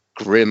pretty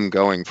grim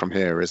going from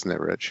here, isn't it,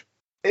 Rich?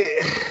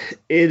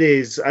 It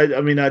is.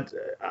 I mean,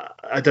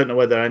 I don't know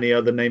whether any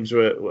other names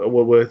were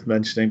worth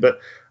mentioning,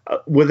 but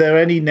were there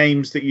any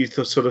names that you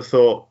sort of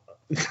thought,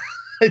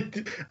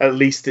 at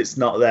least it's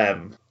not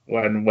them,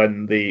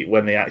 when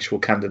the actual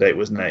candidate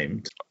was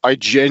named? I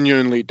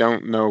genuinely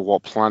don't know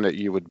what planet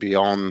you would be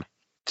on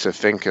to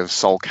think of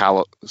Soul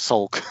Calibur.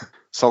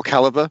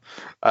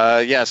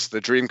 Yes,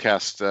 the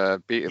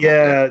Dreamcast beat him.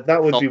 Yeah,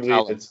 that would be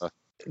weird.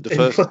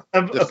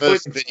 The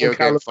first video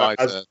game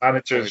fighter as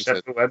manager of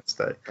Sheffield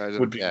Wednesday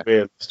would be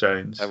really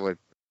strange. That would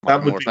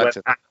be when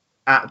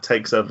At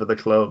takes over the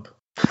club.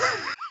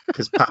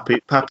 Because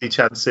Pappy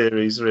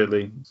Chansiri's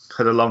really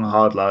had a long,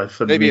 hard life.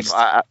 And maybe if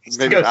At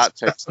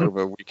takes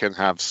over, we can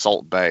have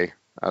Salt Bay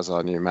as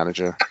our new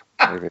manager.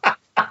 Maybe.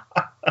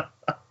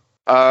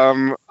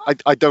 I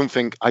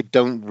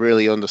don't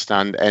really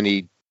understand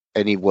any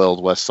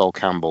world where Sol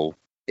Campbell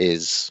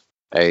is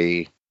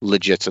a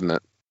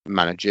legitimate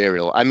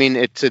managerial. I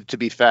mean, to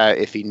be fair,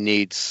 if he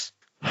needs,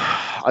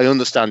 I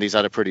understand he's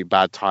had a pretty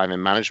bad time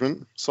in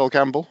management, Sol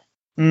Campbell.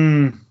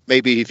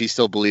 Maybe if he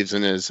still believes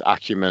in his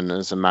acumen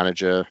as a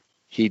manager,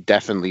 he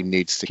definitely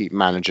needs to keep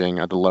managing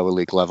at the lower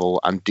league level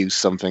and do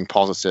something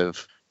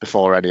positive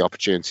before any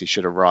opportunity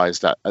should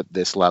arise at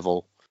this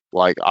level.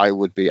 Like, I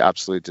would be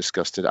absolutely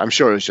disgusted. I'm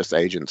sure it was just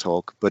agent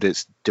talk, but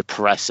it's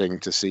depressing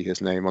to see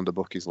his name on the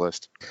bookies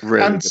list.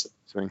 Really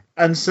depressing.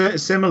 And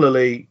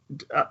similarly,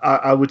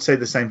 I would say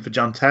the same for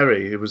John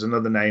Terry, who was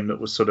another name that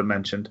was sort of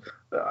mentioned.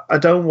 I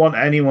don't want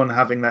anyone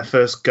having their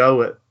first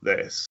go at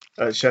this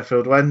at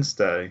Sheffield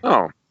Wednesday.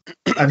 Oh.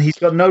 And he's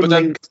got no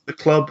link to the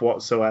club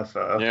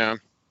whatsoever. Yeah.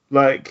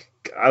 Like,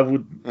 I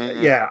would,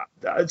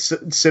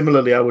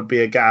 similarly, I would be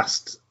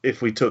aghast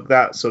if we took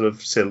that sort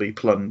of silly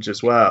plunge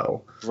as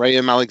well.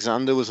 Graham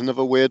Alexander was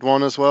another weird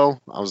one as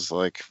well. I was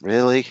like,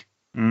 really?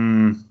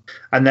 And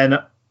then,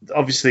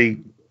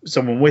 obviously,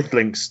 someone with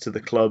links to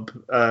the club.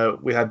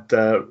 We had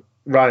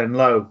Ryan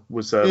Lowe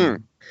was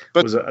another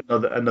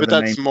but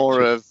that's name.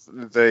 more of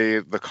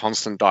the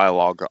constant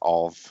dialogue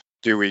of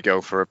do we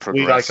go for a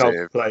We like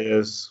progressive? old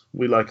players.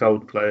 We like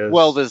old players.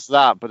 Well, there's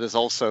that, but there's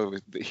also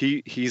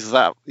he's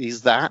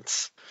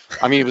that.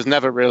 I mean, he was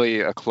never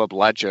really a club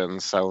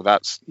legend, so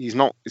he's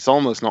not. It's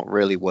almost not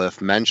really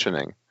worth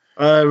mentioning.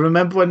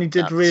 Remember when he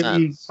did That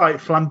really sense.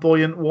 quite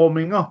flamboyant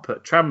warming up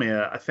at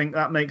Tranmere? I think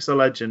that makes a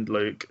legend,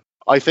 Luke.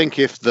 I think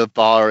if the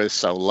bar is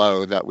so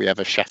low that we have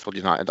a Sheffield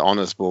United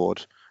honours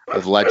board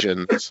of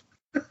legends,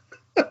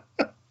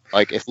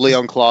 like if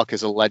Leon Clark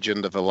is a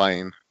legend of a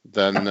lane,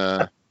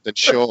 then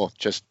sure,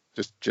 just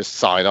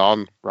side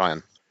on,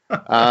 Ryan.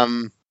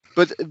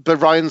 But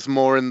Ryan's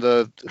more in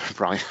the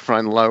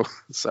Ryan Lowe.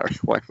 Sorry,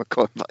 why am I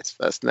calling by his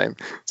first name?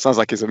 Sounds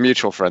like he's a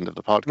mutual friend of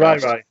the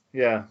podcast. Right,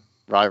 yeah.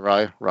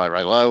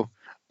 Right, Lowe.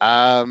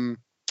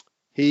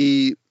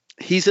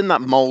 He's in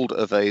that mold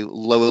of a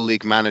lower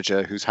league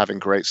manager who's having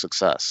great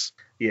success.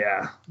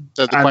 Yeah.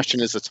 So the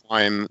question is the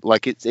time.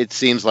 Like it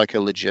seems like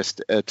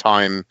a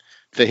time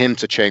for him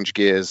to change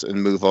gears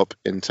and move up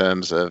in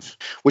terms of,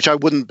 which I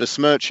wouldn't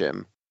besmirch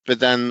him, but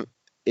then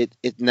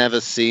it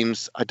never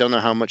seems. I don't know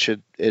how much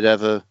it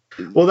ever.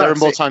 Well, there are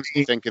more times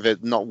you think of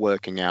it not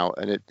working out,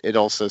 and it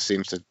also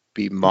seems to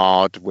be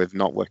marred with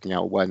not working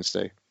out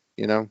Wednesday.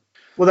 You know.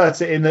 Well,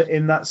 that's it.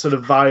 In that sort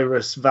of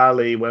virus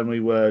valley when we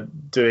were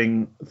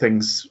doing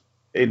things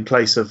in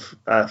place of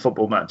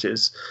football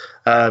matches,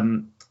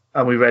 and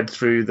we read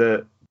through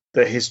the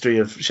history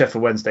of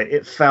Sheffield Wednesday,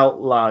 it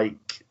felt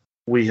like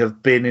we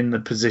have been in the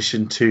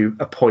position to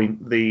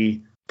appoint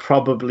the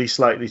probably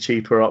slightly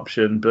cheaper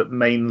option, but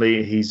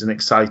mainly he's an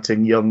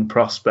exciting young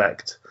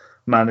prospect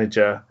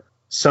manager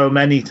so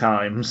many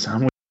times,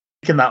 and we've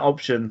taken that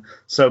option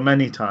so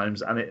many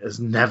times, and it has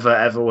never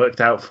ever worked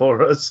out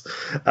for us.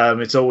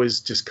 It's always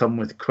just come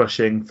with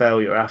crushing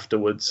failure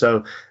afterwards.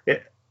 So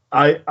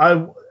I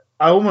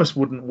almost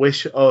wouldn't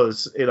wish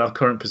us in our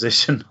current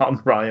position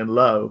on Ryan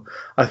Lowe.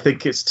 I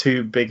think it's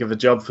too big of a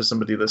job for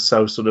somebody that's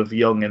so sort of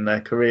young in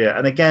their career.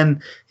 And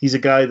again, he's a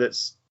guy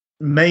that's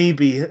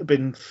maybe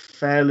been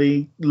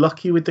fairly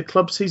lucky with the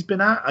clubs he's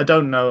been at. I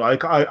don't know. I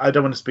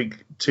don't want to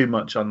speak too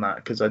much on that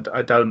because I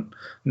don't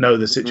know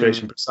the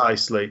situation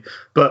precisely.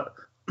 But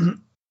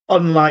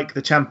unlike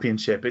the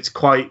Championship, it's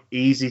quite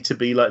easy to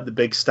be like the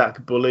big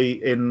stack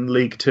bully in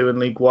League Two and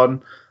League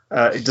One.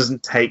 It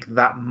doesn't take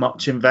that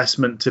much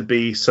investment to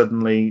be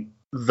suddenly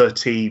the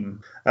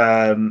team.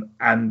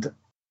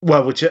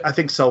 Which I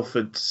think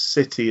Salford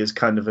City is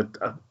kind of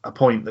a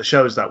point that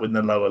shows that within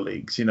the lower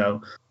leagues. You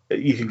know,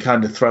 you can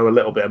kind of throw a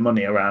little bit of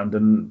money around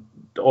and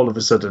all of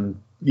a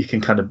sudden you can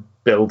kind of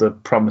build a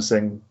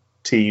promising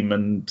team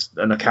and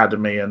an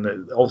academy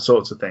and all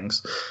sorts of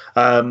things.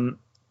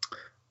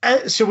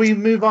 Shall we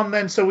move on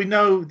then? So we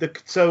know the...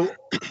 So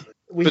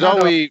we but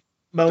are we...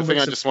 The thing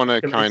I just want to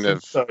kind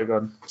of...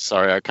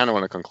 Sorry, I kind of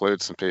want to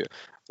conclude some people.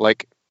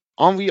 Like,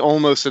 aren't we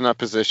almost in that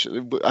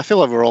position? I feel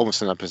like we're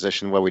almost in that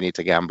position where we need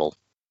to gamble.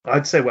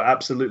 I'd say we're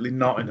absolutely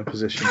not in a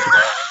position to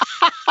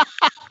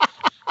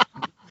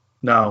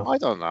No. I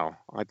don't know.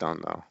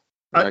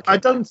 I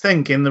don't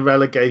think in the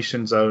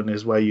relegation zone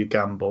is where you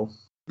gamble.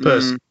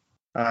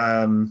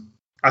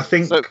 I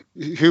think... So,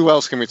 who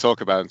else can we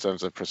talk about in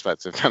terms of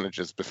prospective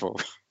managers before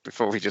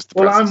we just...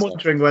 Well, I'm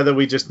wondering whether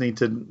we just need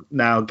to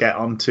now get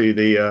onto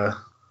the...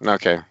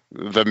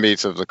 the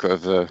meat of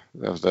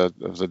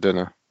the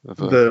dinner.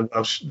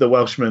 The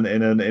Welshman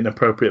in an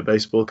inappropriate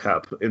baseball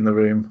cap in the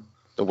room.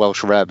 The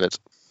Welsh Rarebit.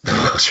 The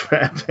Welsh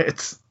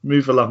Rarebit.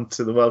 Move along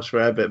to the Welsh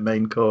Rarebit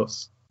main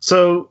course.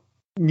 So,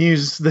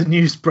 the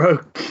news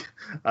broke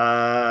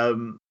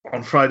on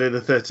Friday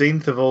the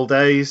 13th of all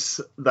days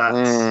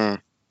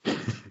that...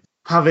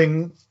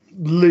 having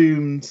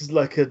loomed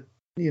like a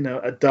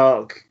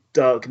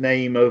dark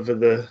name over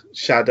the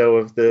shadow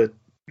of the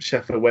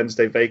Sheffield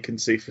Wednesday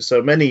vacancy for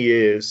so many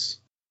years,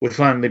 we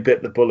finally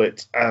bit the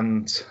bullet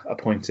and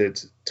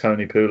appointed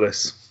Tony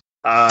Pulis.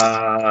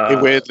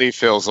 It weirdly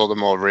feels all the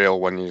more real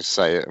when you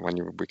say it,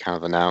 we kind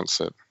of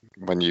announce it,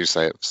 when you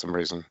say it for some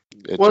reason.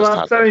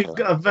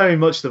 I'm very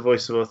much the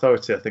voice of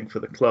authority, I think, for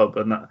the club,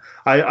 and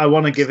I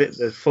want to give it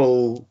the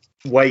full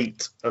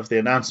weight of the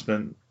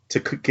announcement to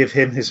give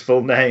him his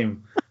full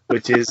name,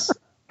 which is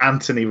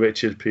Anthony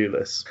Richard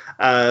Pulis.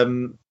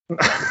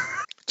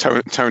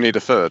 Tony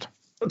the Third.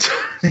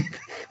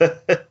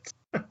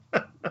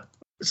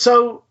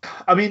 So,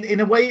 I mean, in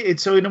a way,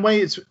 it's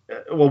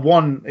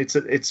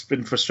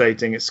been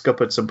frustrating. It's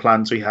scuppered some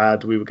plans we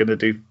had. We were going to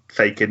do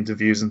fake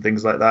interviews and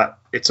things like that.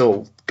 It's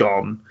all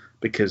gone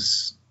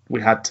because we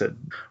had to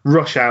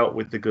rush out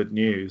with the good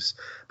news.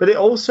 But it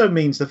also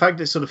means the fact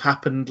it sort of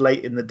happened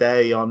late in the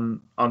day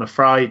on a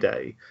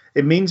Friday,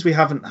 it means we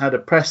haven't had a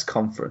press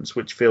conference,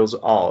 which feels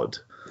odd.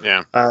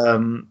 Yeah.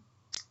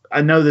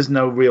 I know there's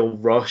no real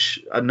rush.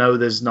 I know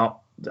there's not.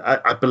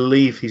 I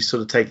believe he's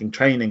sort of taking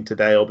training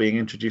today or being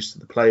introduced to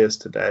the players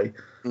today.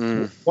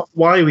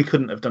 Why we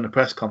couldn't have done a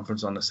press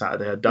conference on a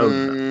Saturday, I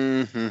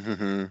don't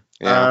know.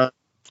 Yeah.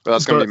 But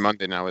that's going to be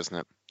Monday now, isn't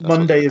it? That's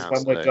Monday is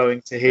when we're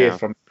going to hear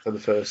from for the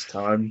first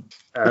time.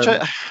 Which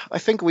I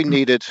think we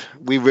needed.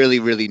 We really,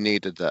 really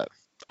needed that.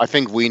 I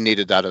think we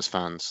needed that as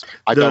fans.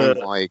 I The-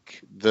 don't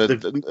like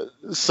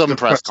some the press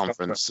press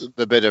conference, conference.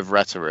 the bit of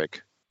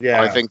rhetoric.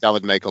 Yeah. I think that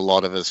would make a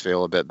lot of us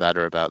feel a bit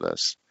better about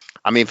this.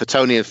 I mean, for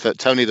Tony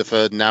the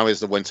Third, now is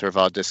the winter of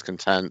our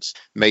discontent,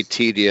 made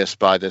tedious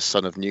by this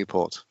son of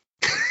Newport.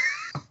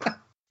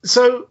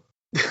 So,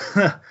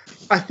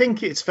 I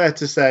think it's fair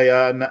to say,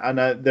 and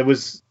there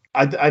was,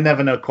 I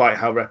never know quite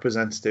how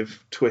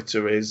representative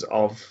Twitter is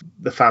of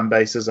the fan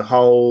base as a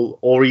whole,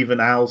 or even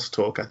Al's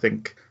talk. I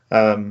think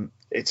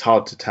it's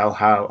hard to tell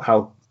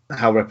how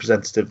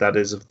representative that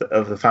is of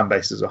the fan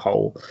base as a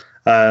whole.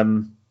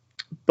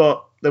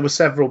 But there were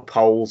several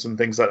polls and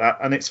things like that,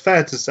 and it's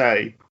fair to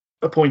say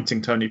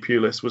appointing Tony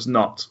Pulis was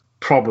not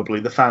probably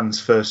the fans'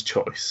 first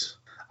choice,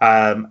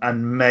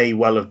 and may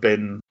well have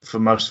been for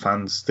most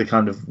fans the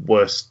kind of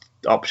worst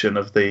option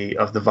of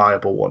the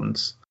viable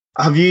ones.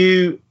 Have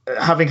you,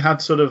 having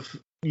had sort of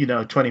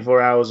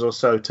 24 hours or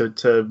so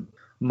to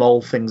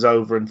mull things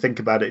over and think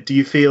about it,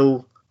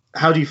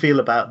 how do you feel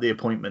about the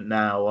appointment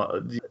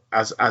now,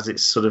 as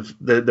it's sort of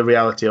the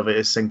reality of it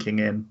is sinking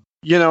in?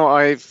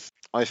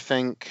 I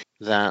think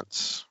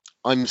that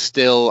I'm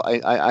still.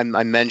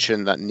 I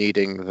mentioned that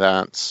needing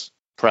that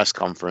press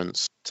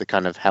conference to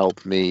kind of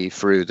help me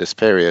through this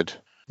period.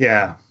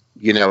 Yeah.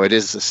 It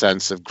is a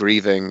sense of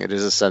grieving. It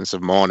is a sense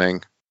of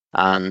mourning,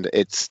 and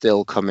it's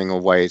still coming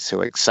away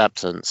to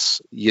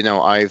acceptance.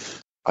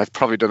 I've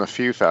probably done a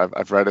few.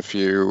 I've read a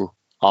few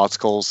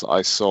articles.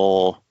 I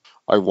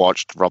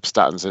watched Rob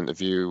Statton's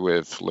interview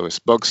with Lewis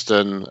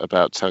Buxton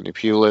about Tony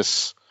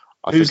Pulis.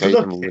 I think I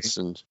even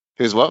listened.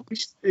 Who's what?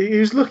 He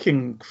was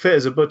looking fit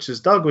as a butcher's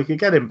dog. We could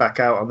get him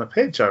back out on the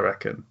pitch, I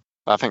reckon.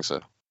 I think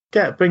so.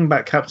 Bring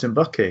back Captain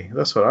Bucky.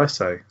 That's what I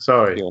say.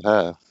 Sorry.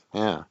 Yeah.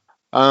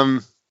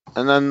 And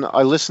then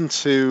I listened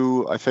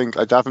to, I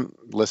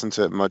haven't listened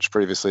to it much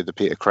previously, the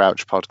Peter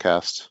Crouch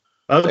podcast.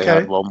 Okay. They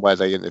had one where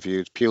they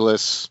interviewed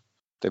Pulis.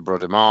 They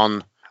brought him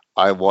on.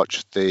 I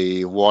watched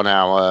the 1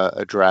 hour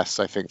address,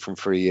 I think, from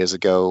 3 years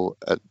ago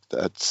at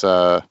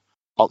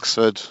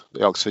Oxford,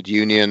 the Oxford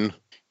Union.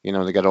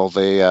 They get all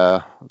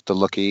the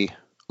lucky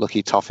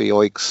toffee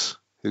oiks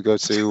who go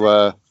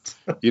to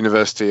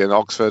university in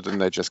Oxford,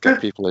 and they just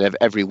get people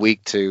every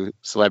week to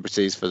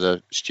celebrities for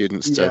the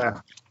students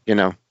to,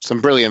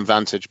 some brilliant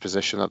vantage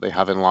position that they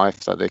have in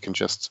life that they can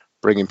just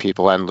bring in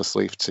people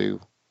endlessly to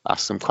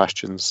ask them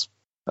questions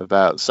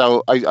about.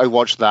 So I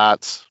watched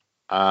that.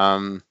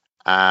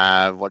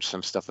 I watched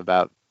some stuff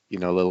about, a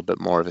little bit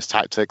more of his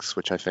tactics,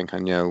 which I think I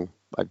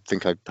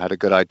had a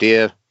good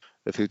idea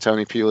of who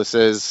Tony Pulis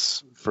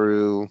is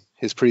through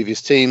his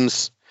previous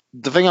teams.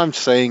 The thing I'm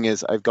saying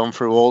is I've gone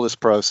through all this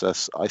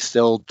process. I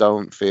still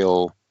don't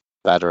feel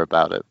better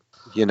about it.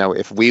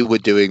 If we were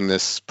doing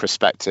this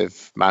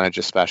prospective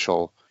manager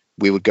special,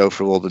 we would go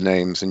through all the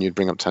names and you'd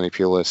bring up Tony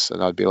Pulis,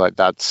 and I'd be like,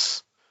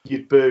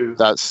 you'd boo.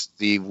 That's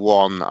the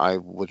one I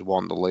would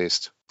want the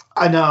least.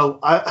 I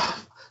know.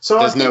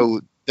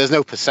 There's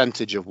no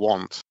percentage of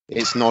want.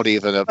 It's not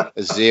even a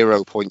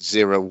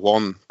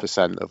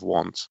 0.01% of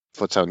want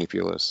for Tony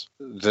Pulis.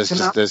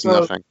 There's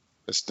nothing.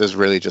 There's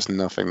really just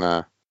nothing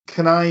there.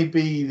 Can I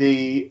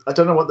be I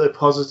don't know what the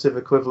positive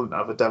equivalent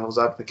of a devil's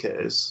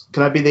advocate is.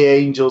 Can I be the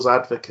angel's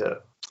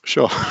advocate?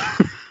 Sure.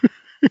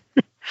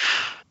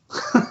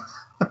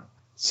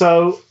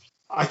 So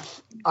I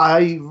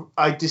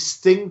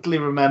distinctly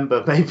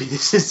remember, maybe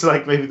this is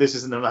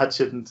an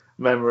imagined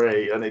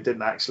memory and it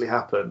didn't actually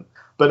happen,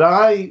 but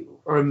I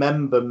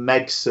remember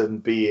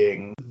Megson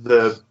being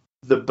the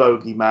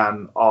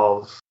bogeyman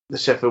of the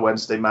Sheffield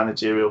Wednesday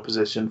managerial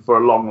position for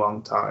a long,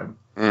 long time.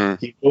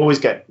 He would always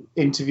get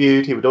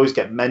interviewed, he would always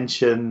get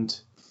mentioned,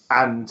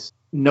 and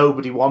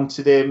nobody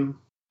wanted him.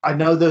 I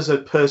know there's a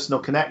personal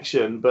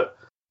connection, but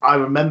I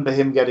remember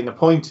him getting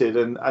appointed,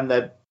 and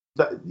that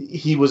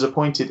he was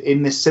appointed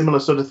in this similar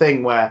sort of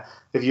thing where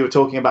if you were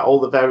talking about all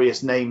the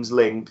various names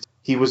linked,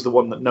 he was the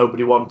one that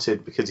nobody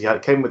wanted because he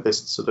came with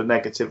this sort of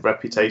negative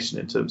reputation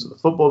in terms of the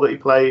football that he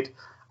played.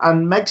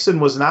 And Megson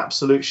was an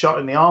absolute shot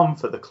in the arm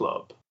for the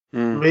club.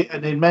 And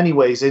in many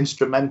ways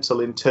instrumental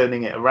in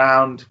turning it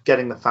around,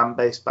 getting the fan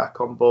base back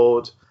on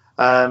board.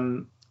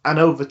 And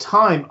over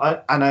time,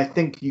 I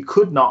think you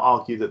could not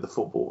argue that the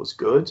football was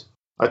good.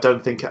 I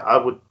don't think I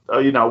would,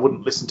 I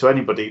wouldn't listen to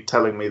anybody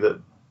telling me that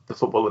the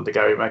football under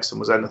Gary Megson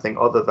was anything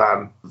other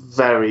than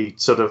very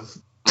sort of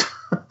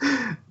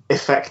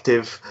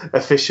effective,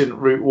 efficient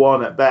Route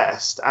 1 at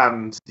best,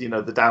 and the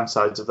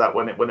downsides of that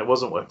when it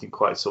wasn't working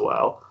quite so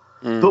well.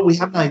 But we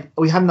had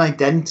an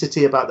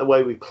identity about the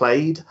way we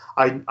played.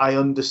 I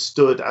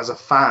understood as a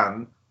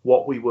fan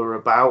what we were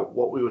about,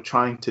 what we were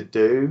trying to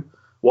do,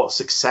 what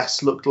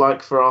success looked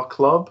like for our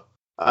club,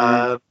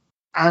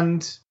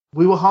 and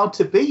we were hard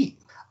to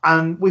beat.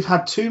 And we've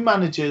had two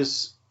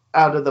managers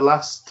out of the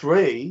last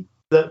three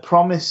that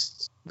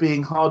promised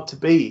being hard to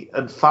beat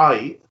and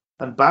fight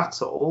and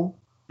battle.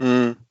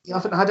 We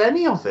haven't had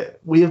any of it.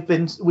 We are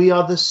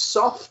the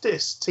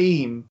softest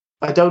team.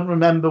 I don't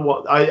remember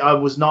what I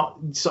was not.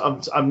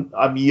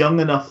 I'm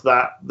young enough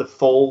that the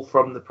fall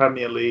from the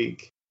Premier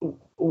League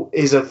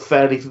is a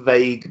fairly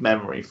vague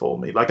memory for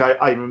me. Like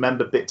I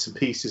remember bits and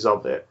pieces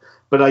of it,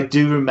 but I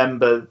do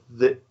remember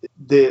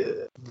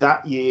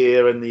that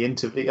year and the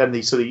interview and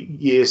the sort of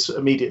years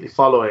immediately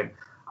following.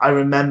 I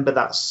remember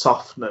that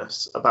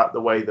softness about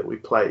the way that we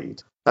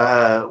played.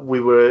 We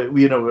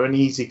were an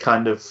easy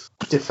kind of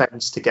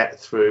defense to get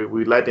through.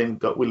 We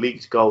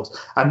leaked goals,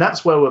 and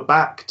that's where we're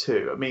back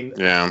to. I mean,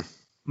 yeah,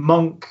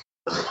 Monk.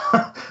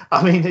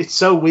 I mean, it's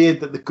so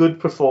weird that the good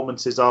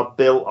performances are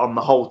built on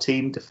the whole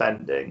team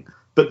defending,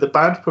 but the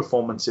bad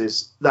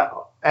performances, that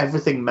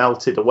everything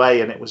melted away,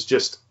 and it was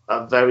just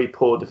a very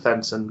poor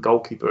defense and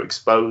goalkeeper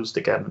exposed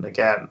again and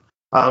again.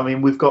 I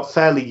mean, we've got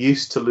fairly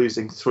used to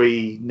losing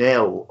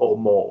 3-0 or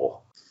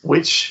more,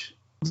 which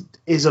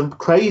is a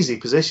crazy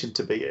position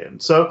to be in.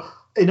 So,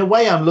 in a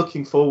way, I'm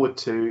looking forward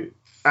to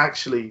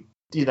actually,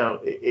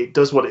 it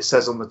does what it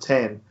says on the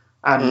tin.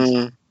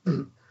 And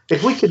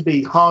if we can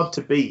be hard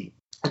to beat,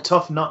 a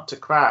tough nut to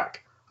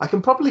crack, I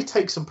can probably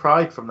take some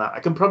pride from that. I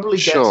can probably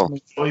get some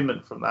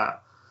enjoyment from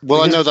that.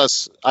 Well,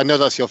 because I know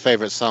that's your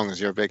favourite song, as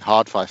you're a big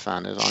Hardfire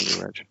fan, aren't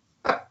you, Rich?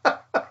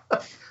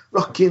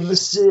 Rockin' the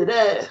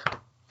city.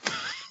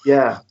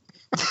 Yeah.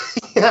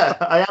 Yeah,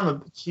 I am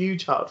a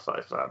huge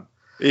Hardfire fan.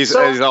 He's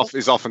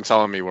often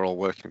telling me we're all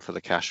working for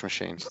the cash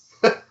machine.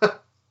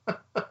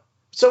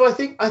 So I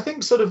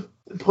think sort of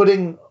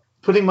putting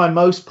my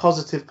most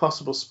positive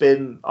possible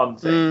spin on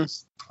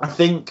things, I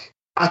think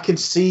I can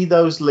see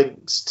those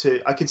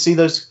I can see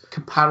those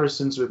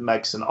comparisons with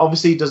Megson.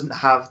 Obviously,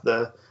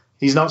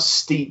 he's not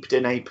steeped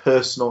in a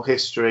personal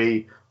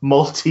history,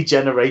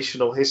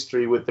 multi-generational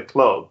history with the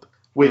club,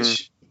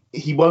 which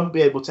he won't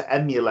be able to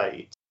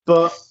emulate.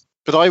 But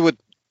I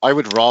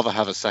would rather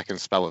have a second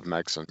spell of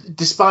Megson.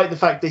 Despite the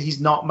fact that he's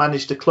not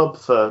managed a club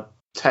for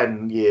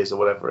 10 years or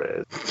whatever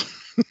it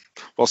is.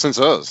 Well, since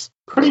us.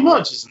 Pretty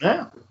much, isn't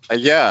it?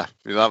 Yeah,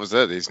 that was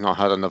it. He's not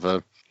had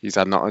another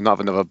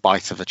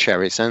bite of a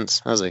cherry since,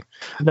 has he?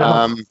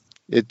 No.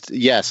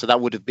 So that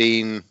would have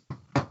been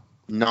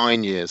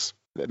 9 years,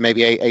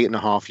 maybe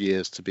 8.5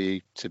 years to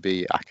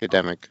be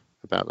academic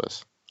about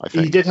this, I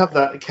think. He did have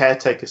that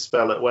caretaker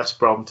spell at West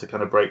Brom to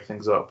kind of break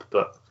things up,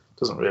 but it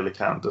doesn't really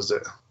count, does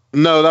it?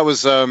 No, that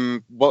was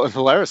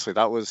hilariously,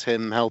 that was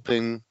him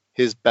helping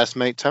his best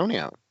mate Tony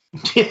out.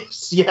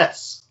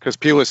 Yes. Because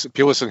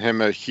Pulis and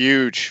him are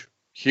huge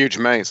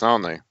mates,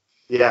 aren't they?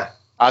 Yeah.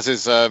 As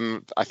is,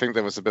 I think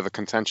there was a bit of a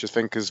contentious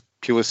thing because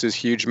Pulis is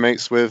huge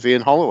mates with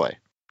Ian Holloway,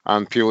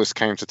 and Pulis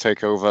came to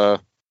take over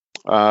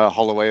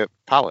Holloway at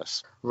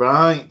Palace.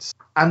 Right,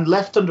 and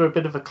left under a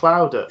bit of a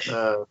cloud at.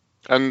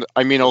 And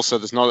I mean, also,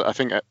 there's not. I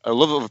think a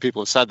lot of other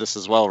people have said this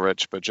as well,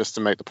 Rich. But just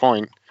to make the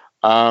point,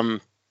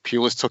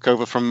 Pulis took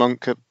over from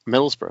Monk at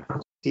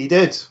Middlesbrough. He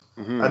did,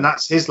 and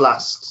that's his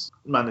last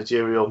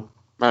managerial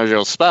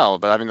spell.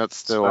 But I mean, that's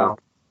still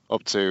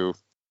up to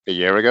a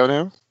year ago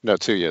now. No,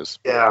 2 years.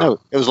 Yeah. No,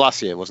 it was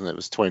last year, wasn't it? It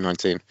was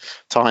 2019.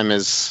 Time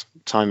is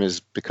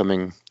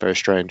becoming very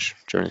strange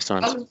during these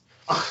times.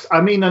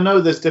 I mean, I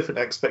know there's different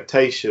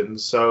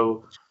expectations.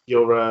 So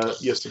you're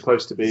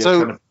supposed to be a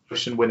kind of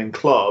promotion-winning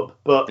club,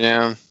 but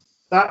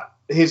that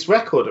his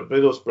record at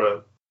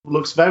Middlesbrough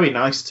looks very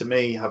nice to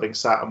me, having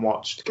sat and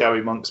watched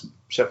Gary Monk's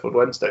Sheffield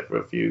Wednesday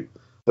for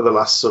the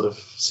last sort of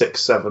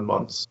 6-7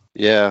 months.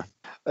 Yeah.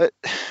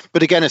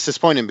 But again, it's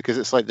disappointing because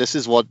it's like, this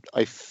is what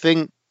I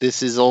think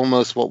this is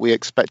almost what we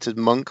expected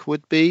Monk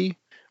would be,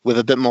 with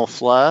a bit more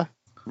flair,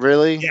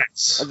 really.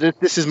 Yes.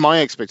 This is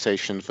my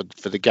expectation for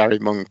the Gary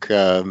Monk,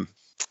 tin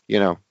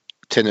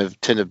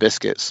of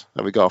biscuits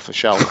that we got off the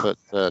shelf at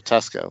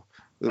Tesco.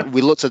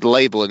 We looked at the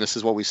label and this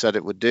is what we said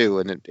it would do,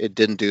 and it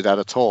didn't do that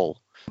at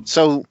all.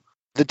 So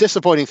the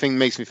disappointing thing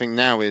makes me think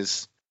now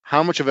is,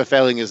 how much of a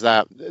failing is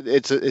that?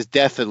 It's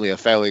definitely a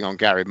failing on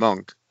Gary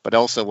Monk. But I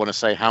also want to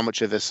say how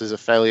much of this is a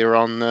failure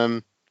on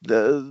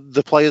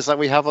the players that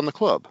we have on the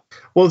club.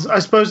 Well, I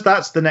suppose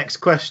that's the next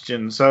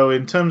question. So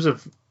in terms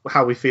of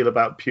how we feel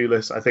about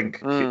Pulis, I think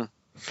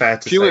fair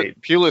to say.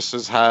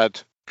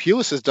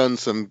 Pulis has done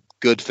some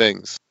good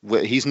things.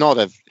 He's not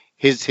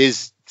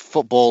his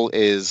football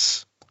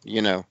is,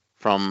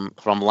 from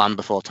land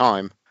before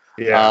time.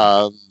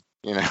 Yeah.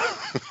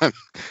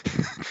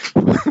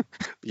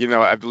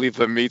 I believe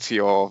the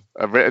meteor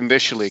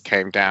initially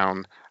came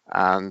down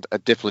and a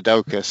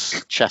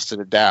Diplodocus chested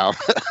it down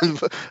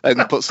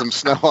and put some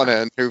snow on it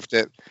and hoofed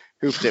it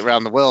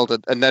around the world,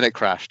 and then it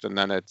crashed, and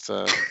then it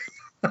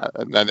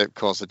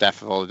caused the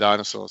death of all the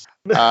dinosaurs.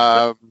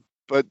 But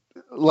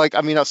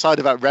outside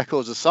of that,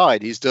 records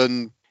aside, he's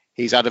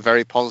had a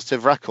very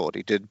positive record.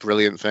 He did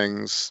brilliant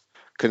things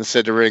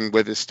considering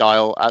with his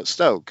style at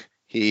Stoke.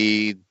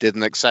 He did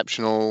an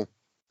exceptional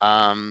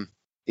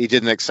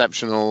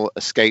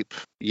escape.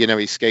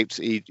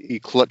 He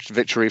clutched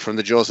victory from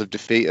the jaws of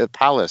defeat at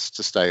Palace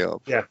to stay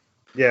up.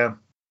 Yeah.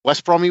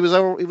 West Brom, he was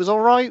all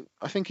right.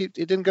 I think he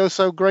didn't go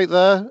so great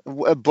there.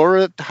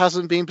 Borough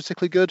hasn't been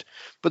particularly good,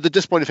 but the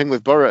disappointing thing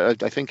with Borough,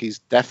 I think he's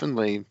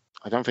definitely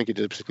I don't think he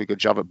did a particularly good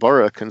job at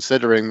Borough,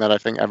 considering that I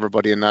think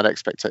everybody in that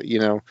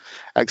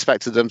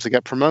expected them to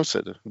get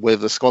promoted with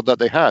the squad that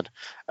they had.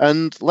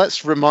 And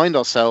let's remind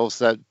ourselves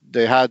that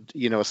they had,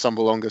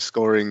 Assombalonga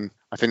scoring.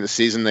 I think the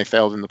season they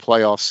failed in the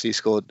playoffs,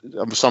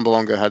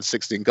 Assombalonga had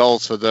 16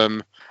 goals for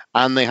them,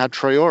 and they had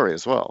Traore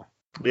as well.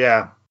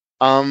 Yeah.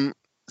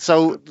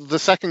 So the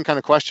second kind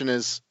of question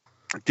is,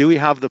 do we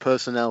have the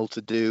personnel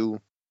to do?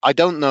 I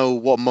don't know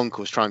what Monk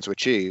was trying to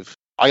achieve.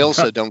 I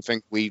also don't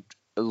think we,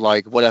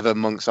 whatever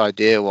Monk's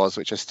idea was,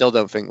 which I still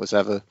don't think was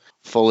ever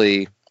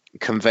fully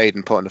conveyed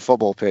and put on a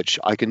football pitch.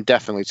 I can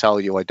definitely tell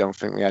you I don't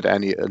think we had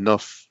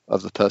enough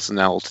of the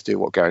personnel to do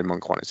what Gary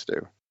Monk wanted to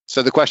do.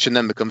 So the question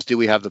then becomes, do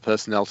we have the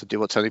personnel to do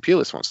what Tony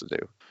Pulis wants to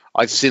do?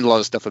 I've seen a lot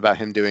of stuff about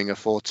him doing a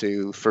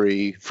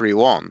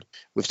 4-2-3-1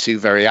 with two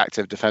very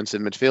active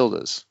defensive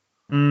midfielders.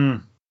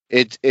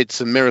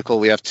 It's a miracle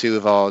we have two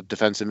of our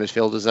defensive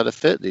midfielders that are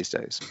fit these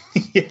days.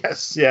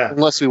 Yes, yeah.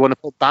 Unless we want to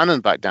put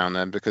Bannon back down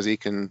then, because he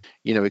can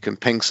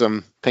ping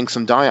some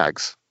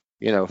diags,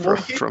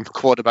 from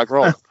quarterback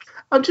role.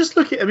 I'm just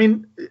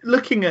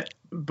looking at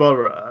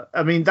Borough.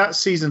 That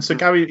season,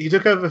 so he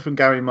took over from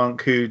Gary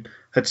Monk, who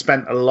had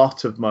spent a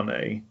lot of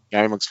money.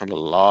 Gary Monk spent a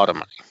lot of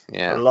money.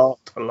 Yeah. A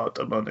lot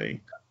of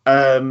money.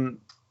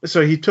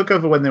 So he took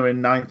over when they were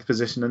in 9th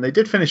position, and they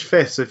did finish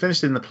 5th. So they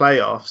finished in the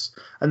playoffs,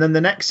 and then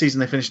the next season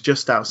they finished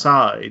just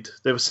outside.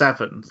 They were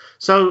 7th.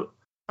 So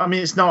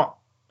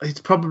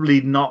it's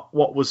probably not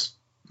what was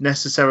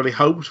necessarily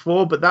hoped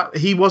for, but that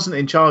he wasn't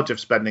in charge of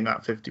spending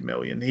that 50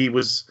 million. He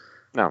was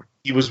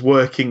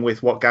working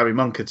with what Gary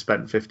Monk had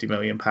spent 50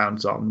 million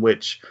pounds on,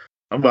 which,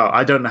 well,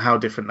 I don't know how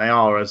different they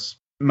are as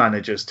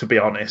managers, to be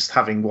honest.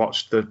 Having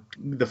watched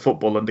the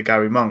football under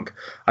Gary Monk,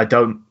 I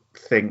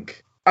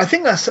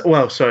think that's,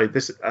 well, sorry,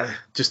 this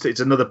it's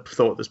another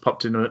thought that's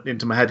popped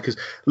into my head, because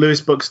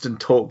Lewis Buxton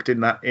talked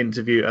in that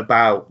interview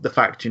about the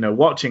fact,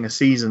 watching a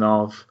season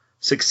of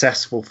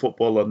successful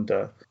football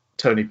under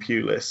Tony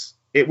Pulis,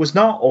 it was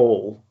not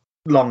all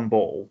long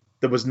ball.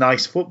 There was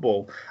nice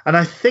football. And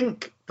I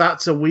think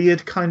that's a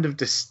weird kind of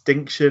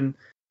distinction.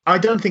 I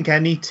don't think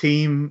any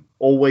team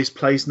always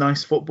plays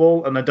nice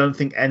football, and I don't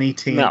think any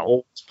team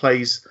always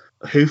plays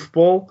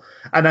hoofball.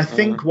 And I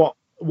think what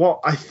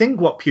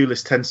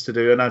Pulis tends to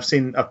do, and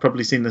I've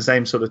probably seen the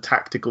same sort of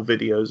tactical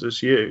videos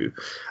as you,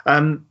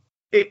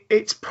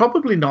 it's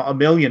probably not a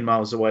million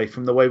miles away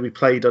from the way we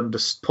played under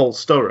Paul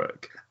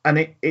Sturrock.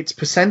 And it's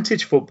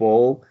percentage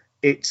football.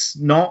 It's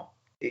not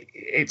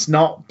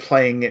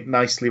playing it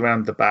nicely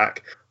round the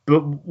back,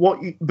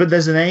 but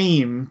there's an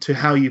aim to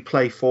how you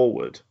play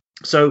forward.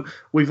 So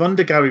we've,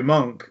 under Gary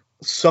Monk,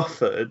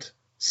 suffered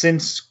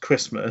since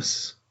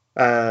Christmas,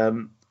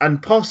 and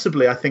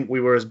possibly I think we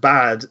were as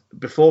bad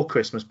before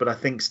Christmas, but I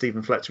think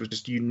Stephen Fletcher was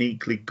just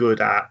uniquely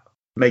good at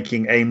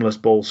making aimless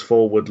balls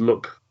forward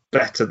look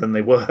better than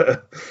they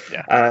were.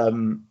 Yeah.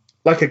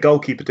 Like a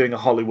goalkeeper doing a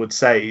Hollywood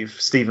save,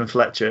 Stephen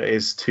Fletcher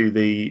is to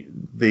the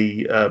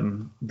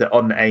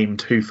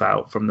unaimed hoof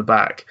out from the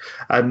back.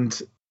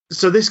 And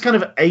so this kind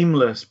of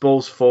aimless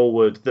balls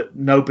forward that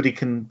nobody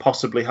can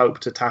possibly hope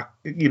to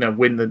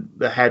win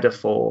the header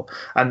for,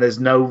 and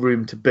there's no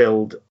room to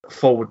build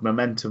forward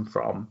momentum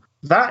from,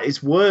 that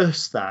is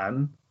worse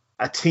than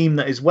a team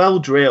that is well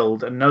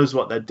drilled and knows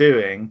what they're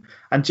doing.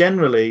 And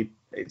generally,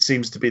 it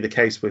seems to be the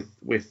case with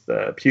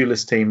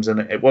Pulis teams,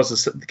 and it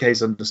was the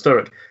case under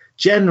Sturrock.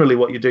 Generally,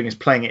 what you're doing is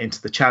playing it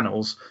into the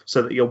channels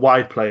so that your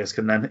wide players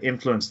can then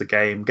influence the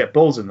game, get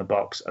balls in the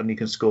box, and you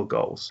can score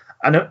goals.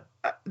 And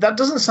that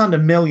doesn't sound a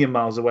million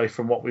miles away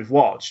from what we've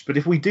watched, but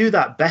if we do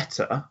that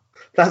better,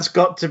 that's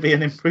got to be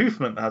an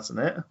improvement, hasn't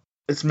it?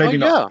 It's maybe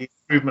not the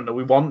improvement that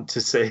we want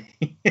to see.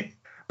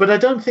 But I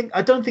don't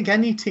think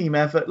any team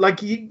ever,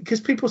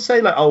 because people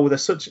say you're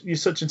such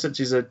and such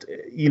is they're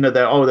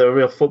a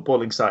real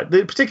footballing side,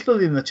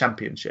 particularly in the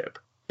Championship.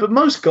 But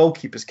most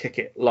goalkeepers kick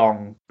it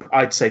long.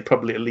 I'd say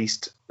probably at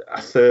least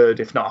a third,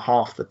 if not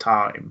half the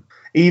time.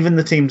 Even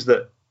the teams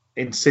that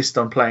insist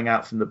on playing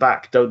out from the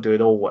back don't do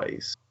it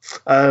always.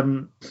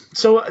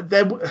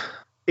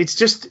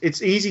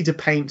 It's easy to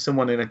paint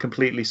someone in a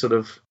completely sort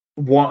of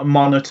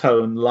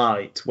monotone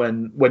light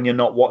when you're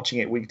not watching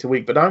it week to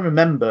week. But I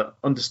remember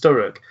under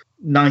Sturrock,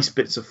 nice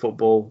bits of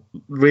football,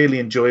 really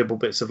enjoyable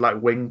bits of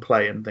wing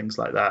play and things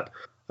like that.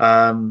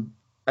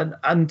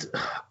 And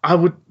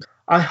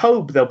I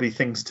hope there'll be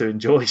things to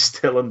enjoy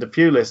still under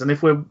Pulis. And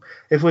if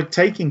we're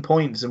taking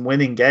points and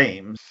winning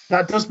games,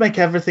 that does make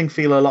everything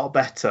feel a lot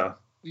better.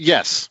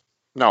 Yes.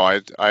 No,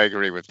 I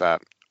agree with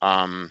that.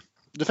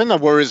 The thing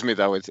that worries me,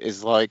 though, is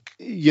the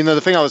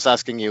thing I was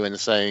asking you and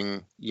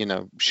saying,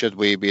 should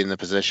we be in the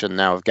position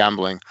now of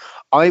gambling?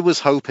 I was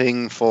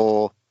hoping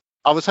for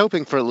at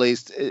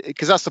least,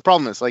 because that's the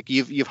problem. It's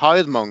you've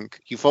hired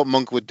Monk. You thought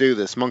Monk would do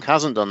this. Monk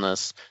hasn't done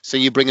this. So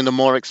you bring in a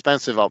more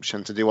expensive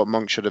option to do what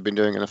Monk should have been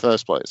doing in the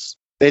first place.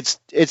 It's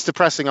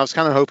depressing. I was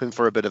kind of hoping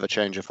for a bit of a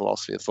change of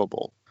philosophy of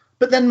football.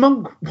 But then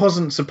Monk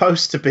wasn't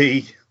supposed to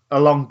be a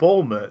long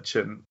ball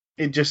merchant.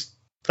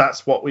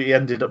 That's what we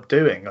ended up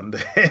doing under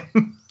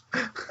him.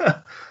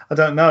 I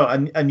don't know.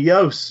 And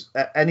Jos,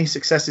 any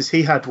successes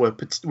he had were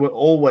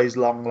always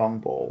long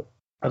ball.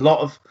 A lot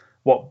of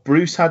what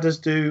Bruce had us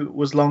do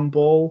was long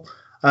ball.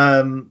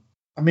 I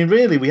mean,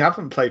 really, we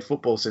haven't played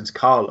football since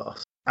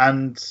Carlos,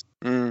 and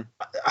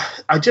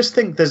I just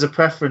think there's a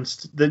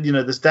preference that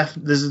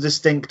there's a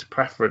distinct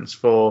preference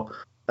for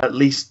at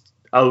least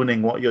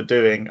owning what you're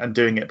doing and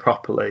doing it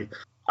properly.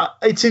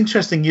 It's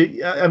interesting.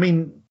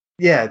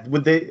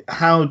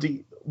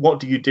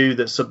 What do you do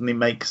that suddenly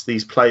makes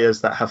these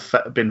players that have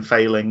been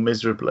failing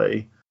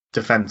miserably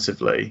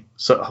defensively?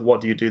 So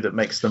what do you do that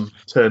makes them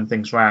turn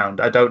things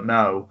round? I don't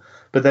know.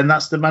 But then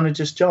that's the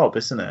manager's job,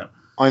 isn't it?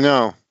 I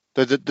know.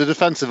 The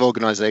defensive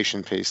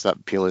organisation piece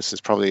that Pulis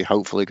is probably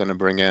hopefully going to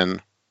bring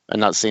in,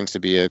 and that seems to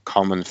be a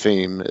common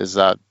theme, is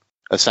that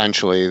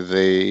essentially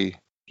the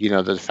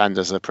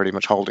defenders are pretty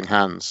much holding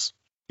hands,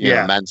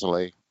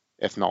 mentally,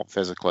 if not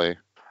physically.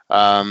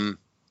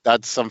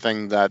 That's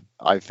something that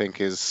I think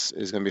is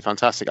going to be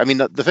fantastic. I mean,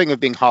 the thing of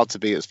being hard to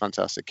beat is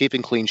fantastic.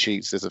 Keeping clean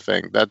sheets is a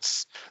thing.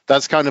 That's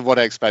kind of what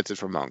I expected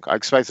from Monk. I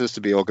expected us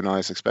to be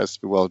organised, expected us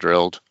to be well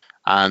drilled,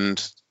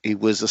 and he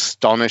was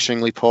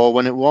astonishingly poor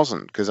when it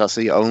wasn't, because that's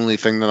the only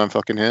thing that I'm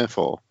fucking here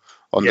for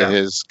under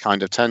his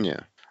kind of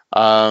tenure.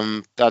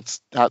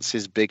 That's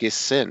his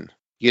biggest sin.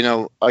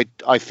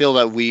 I feel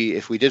that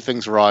if we did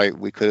things right,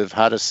 we could have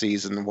had a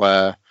season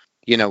where,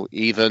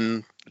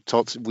 even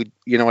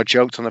I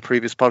joked on the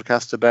previous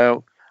podcast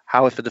about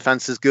how if the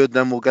defense is good,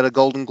 then we'll get a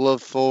Golden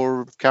Glove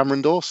for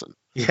Cameron Dawson.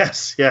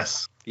 Yes.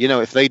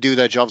 If they do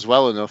their jobs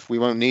well enough, we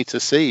won't need to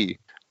see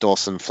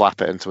Dawson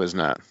flap it into his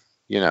net.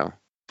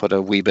 Put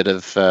a wee bit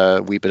of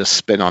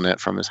spin on it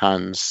from his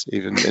hands,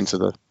 even into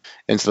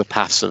the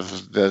paths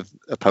of the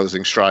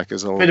opposing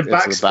strikers, or bit of into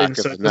the backspin back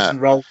so of it the net. doesn't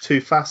roll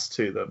too fast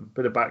to them.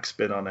 Bit of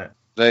backspin on it.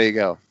 There you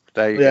go.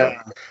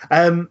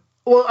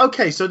 Well,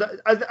 okay, so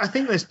I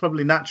think this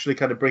probably naturally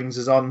kind of brings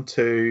us on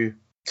to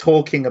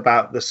talking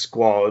about the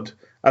squad.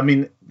 I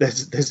mean,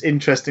 there's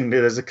interestingly,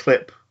 there's a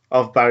clip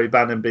of Barry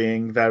Bannon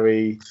being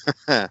very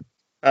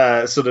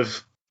sort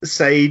of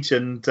sage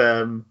and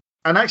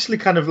actually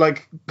kind of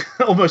like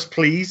almost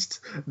pleased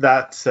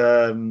that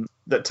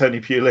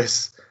Tony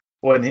Pulis,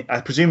 when I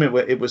presume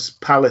it was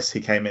Palace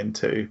he came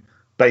into,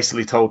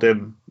 basically told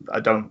him, I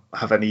don't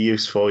have any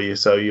use for you,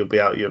 so you'll be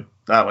out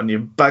on your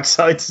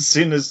backside as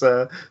soon as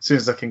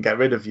I can get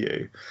rid of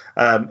you.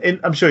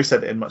 I'm sure he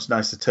said it in much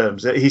nicer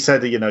terms. He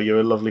said, you're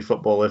a lovely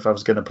footballer. If I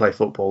was going to play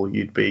football,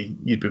 you'd be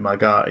my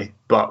guy,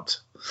 but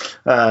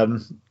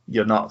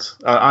you're not.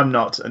 I'm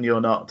not, and you're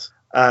not.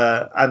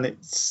 And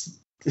it's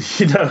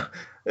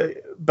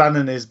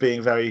Bannon is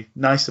being very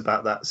nice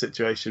about that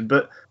situation.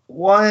 But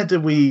why do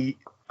we?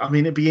 I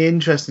mean, it'd be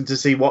interesting to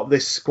see what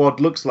this squad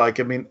looks like.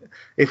 I mean,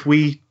 if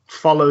we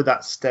follow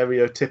that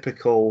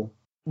stereotypical,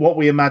 what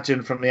we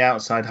imagine from the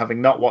outside, having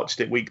not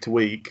watched it week to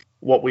week,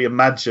 what we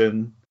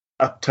imagine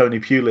a Tony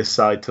Pulis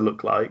side to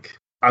look like,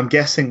 I'm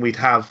guessing we'd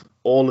have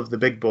all of the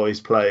big boys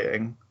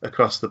playing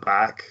across the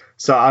back.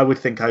 So I would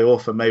think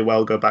Iorfa may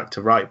well go back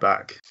to right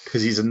back,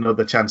 because he's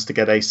another chance to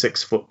get a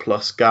 6 foot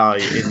plus guy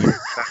in your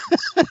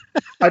defense.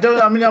 I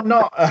don't. I mean, I'm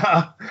not.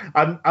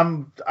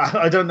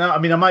 I don't know. I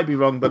mean, I might be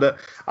wrong, but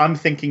I'm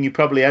thinking you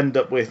probably end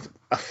up with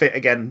a fit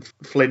again.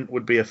 Flint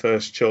would be a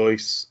first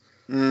choice.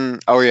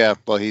 Oh yeah.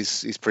 Well,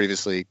 he's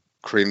previously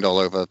creamed all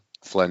over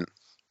Flint,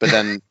 but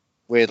then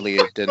weirdly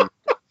it didn't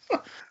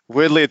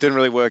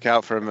really work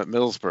out for him at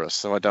Middlesbrough.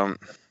 So I don't.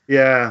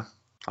 Yeah.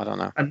 I don't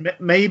know. And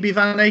maybe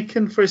Van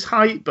Aken for his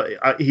height,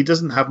 but he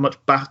doesn't have much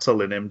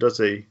battle in him, does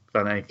he,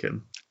 Van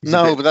Aken?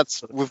 No,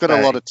 but we've got a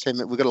lot of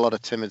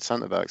timid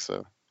centre backs,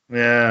 though.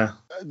 Yeah.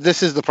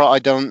 This is the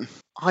problem.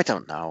 I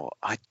don't know.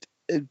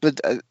 But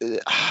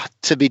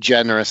to be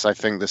generous, I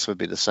think this would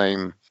be the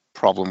same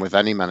problem with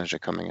any manager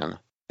coming in.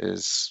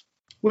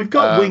 We've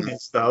got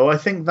wingers though. I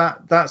think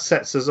that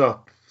sets us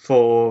up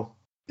for,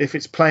 if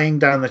it's playing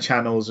down the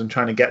channels and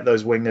trying to get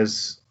those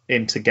wingers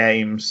into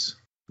games.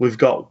 We've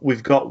got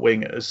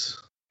wingers.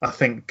 I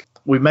think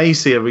we may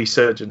see a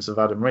resurgence of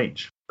Adam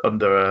Reach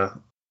under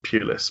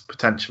Pulis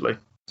potentially.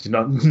 Do you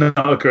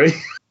not agree?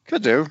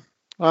 Could do.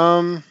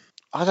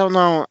 I don't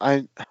know.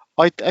 I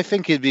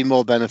think it'd be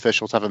more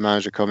beneficial to have a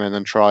manager come in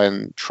and try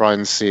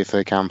and see if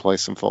they can play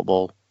some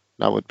football.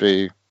 That would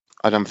be.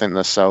 I don't think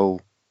they're so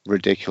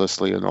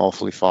ridiculously and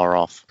awfully far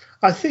off.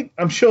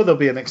 I'm sure there'll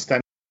be an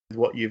extent of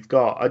what you've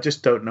got. I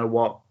just don't know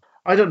what.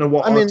 I don't know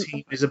what our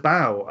team is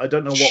about. I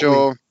don't know what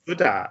we're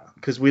good at,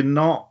 because we're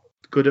not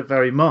good at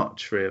very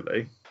much,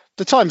 really.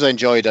 The times I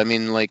enjoyed, I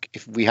mean, like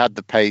if we had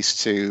the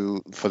pace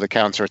for the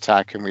counter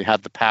attack and we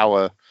had the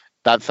power,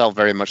 that felt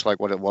very much like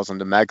what it was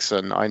under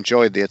Megson. I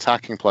enjoyed the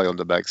attacking play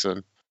under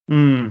Megson.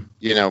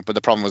 But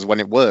the problem was when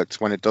it worked.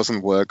 When it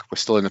doesn't work, we're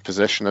still in a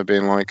position of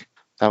being like,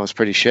 that was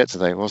pretty shit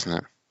today, wasn't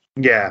it?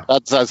 Yeah,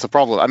 that's the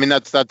problem. I mean,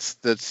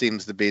 that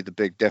seems to be the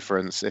big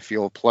difference. If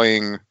you're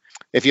playing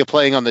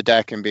on the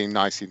deck and being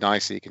nicey,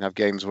 you can have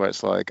games where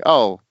it's like,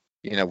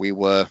 we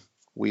were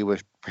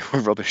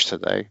rubbish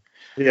today.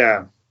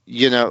 Yeah.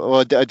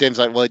 Or Dim's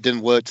like, well, it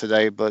didn't work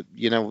today, but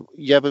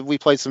but we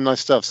played some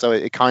nice stuff. So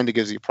it kind of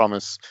gives you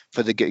promise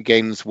for the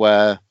games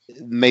where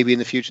maybe in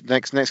the future,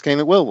 next game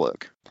it will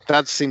work.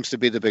 That seems to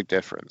be the big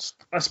difference.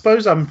 I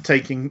suppose I'm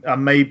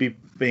maybe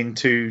being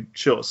too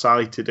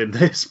short-sighted in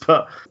this,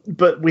 but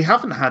we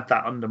haven't had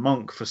that under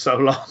Monk for so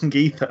long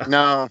either.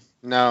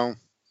 No.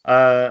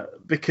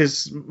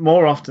 Because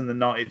more often than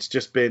not, it's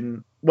just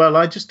been, well,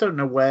 I just don't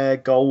know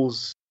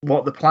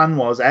what the plan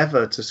was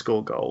ever to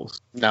score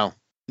goals. No,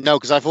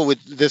 because I thought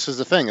this was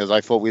the thing, is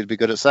I thought we'd be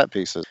good at set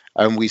pieces,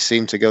 and we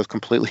seem to go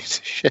completely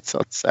to shit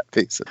on set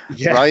pieces,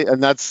 right?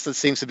 And that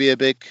seems to be a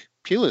big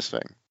Pulis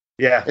thing.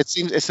 Yeah,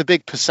 it's a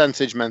big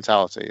percentage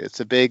mentality. It's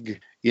a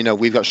big,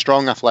 we've got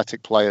strong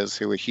athletic players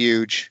who are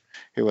huge,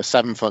 who are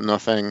 7 foot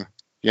nothing.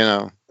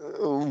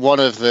 One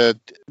of the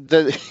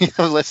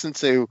listened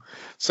to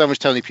so much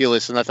Tony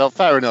Pulis, and I felt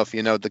fair enough.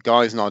 The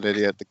guy's not an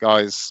idiot. The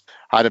guy's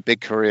had a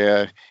big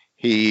career.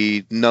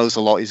 He knows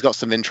a lot. He's got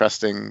some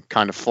interesting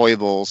kind of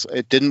foibles.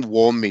 It didn't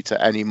warm me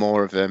to any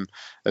more of him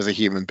as a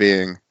human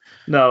being.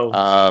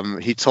 No.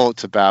 He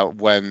talked about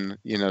when,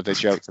 they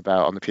joked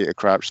about on the Peter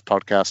Crouch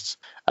podcast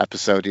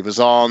episode he was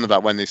on,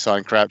 about when they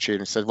signed Crouchy,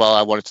 and he said, well,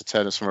 I wanted to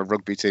turn us from a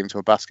rugby team to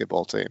a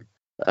basketball team.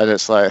 And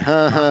it's like,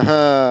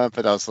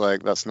 but I was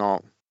like,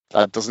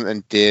 that doesn't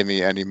endear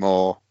me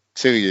anymore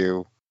to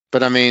you.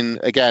 But I mean,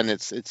 again,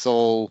 it's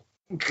all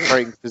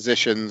creating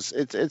positions.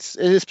 It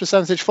is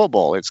percentage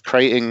football.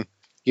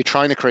 You're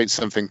trying to create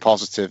something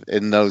positive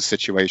in those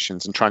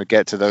situations and trying to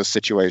get to those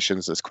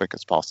situations as quick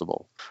as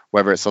possible.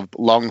 Whether it's a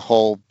long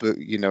haul,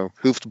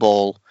 hoofed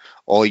ball,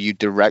 or you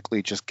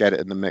directly just get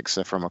it in the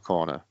mixer from a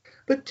corner.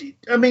 But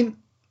I mean,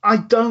 I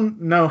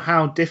don't know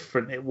how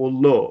different it will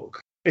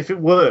look. If it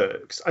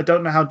works, I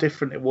don't know how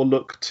different it will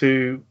look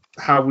to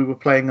how we were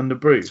playing under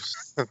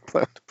Bruce.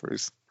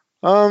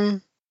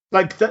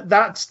 Like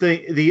that's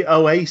the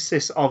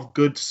oasis of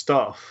good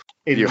stuff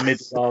in the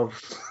middle of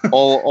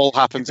all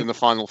happens in the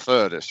final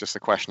third. It's just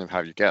a question of how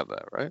you get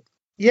there, right?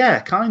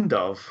 Yeah, kind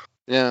of.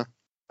 Yeah.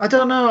 I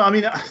don't know. I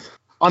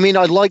mean,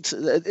 I liked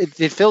it.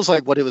 It feels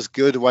like what it was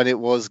good when it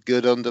was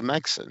good under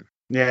Megson.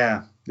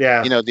 Yeah.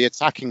 The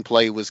attacking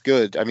play was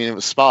good. I mean, it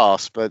was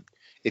sparse, but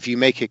if you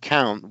make it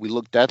count, we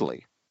look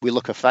deadly. We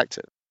look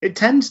effective. It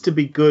tends to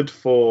be good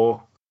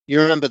for...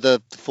 You remember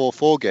the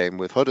 4-4 game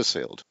with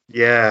Huddersfield?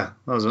 Yeah.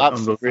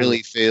 That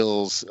really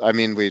feels... I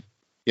mean,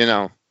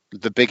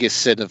 the biggest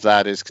sin of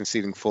that is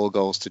conceding 4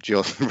 goals to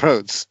Jordan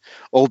Rhodes,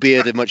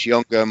 albeit a much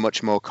younger,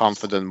 much more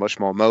confident, much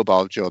more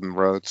mobile Jordan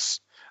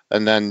Rhodes.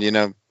 And then,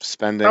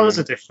 spending... That was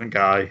a different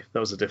guy. It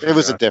was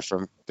a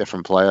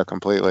different player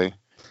completely.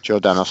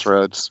 Jordanos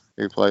Rhodes,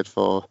 who played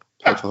for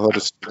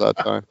Huddersfield at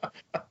that time.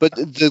 But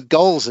the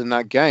goals in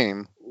that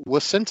game were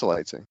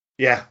scintillating.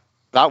 Yeah.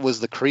 That was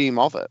the cream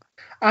of it.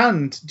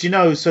 And,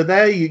 so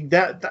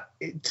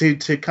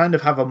to kind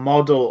of have a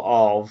model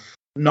of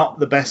not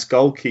the best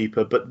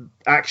goalkeeper, but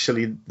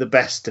actually the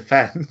best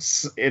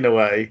defence, in a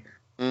way.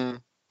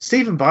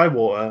 Stephen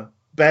Bywater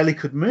barely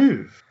could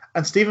move.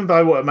 And Stephen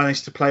Bywater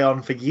managed to play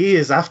on for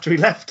years after he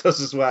left us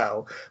as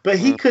well. But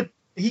he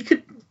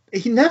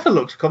never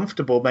looked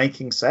comfortable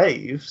making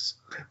saves,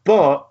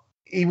 but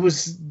he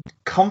was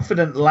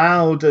confident,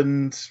 loud,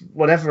 and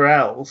whatever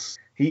else.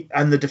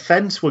 And the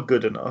defence were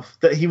good enough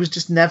that he was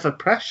just never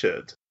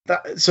pressured.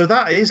 So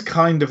that is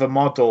kind of a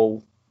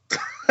model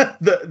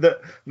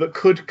that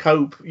could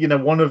cope.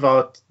 One of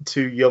our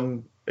 2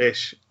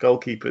 young-ish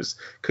goalkeepers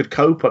could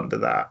cope under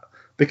that,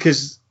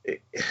 because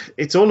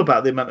it's all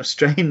about the amount of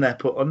strain they're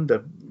put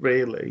under,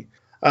 really.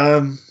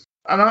 And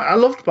I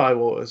loved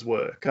Bywater's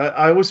work.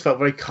 I always felt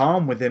very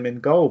calm with him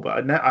in goal,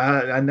 but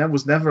I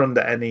was never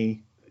under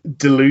any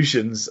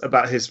delusions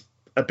about his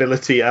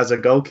ability as a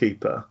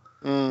goalkeeper.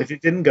 If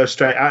it didn't go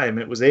straight at him,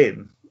 it was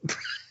in.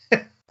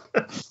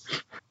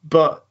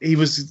 But he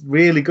was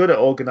really good at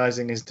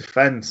organising his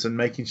defence and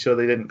making sure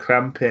they didn't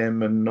cramp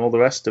him and all the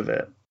rest of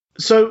it.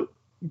 So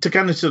to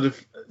kind of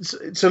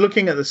so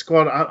looking at the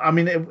squad, I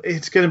mean,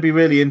 it's going to be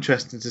really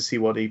interesting to see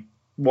what he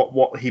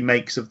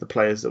makes of the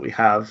players that we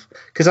have,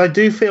 because I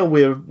do feel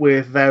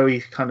we're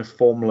very kind of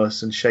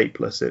formless and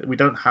shapeless. We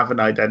don't have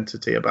an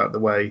identity about the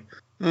way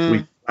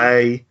we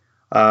play.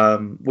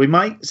 We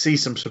might see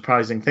some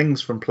surprising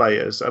things from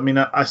players. I mean,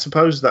 I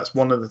suppose that's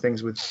one of the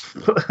things with,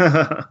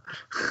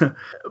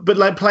 but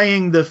like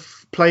playing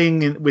with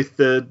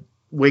the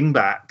wing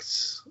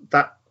backs.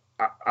 That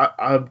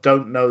I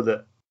don't know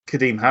that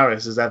Kadeem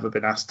Harris has ever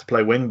been asked to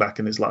play wing back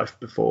in his life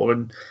before,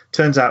 and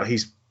turns out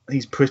he's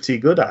pretty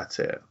good at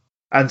it.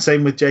 And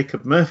same with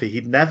Jacob Murphy.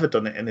 He'd never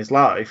done it in his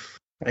life,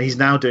 and he's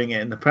now doing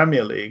it in the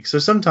Premier League. So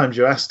sometimes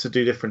you're asked to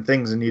do different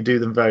things, and you do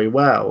them very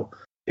well.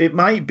 It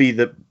might be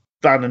that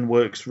Bannon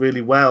works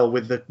really well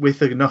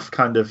with enough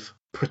kind of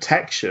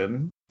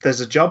protection. There's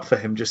a job for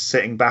him just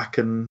sitting back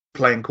and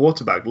playing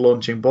quarterback,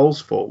 launching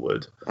balls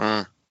forward.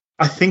 I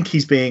think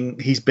he's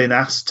been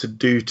asked to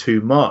do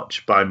too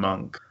much by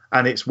Monk,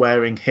 and it's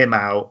wearing him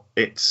out.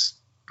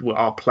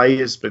 Our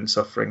player's been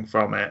suffering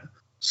from it.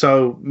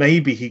 So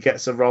maybe he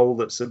gets a role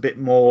that's a bit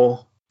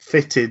more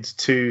fitted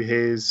to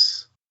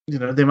his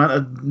the amount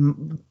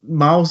of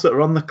miles that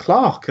are on the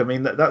clock. I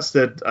mean,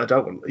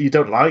 you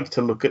don't like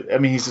to look at. I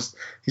mean, he's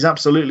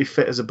absolutely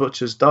fit as a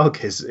butcher's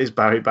dog. Is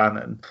Barry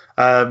Bannon,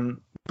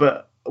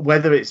 but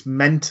whether it's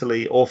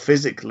mentally or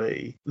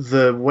physically,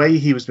 the way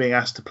he was being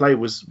asked to play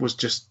was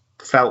just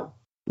felt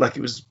like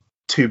it was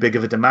too big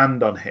of a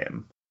demand on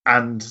him.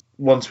 And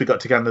once we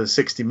got to kind of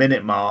the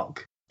 60-minute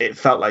mark, it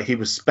felt like he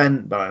was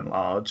spent by and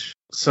large.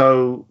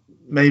 So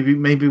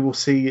maybe we'll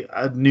see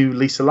a new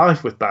lease of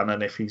life with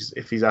Bannon if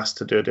he's asked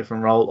to do a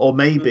different role, or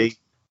maybe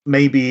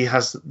he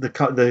has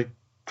the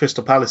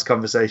Crystal Palace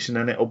conversation,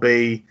 and it'll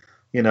be,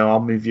 I'll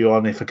move you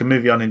on. If I can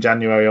move you on in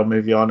January, I'll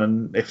move you on,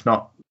 and if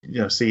not,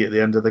 see you at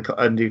the end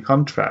of your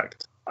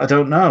contract. I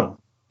don't know.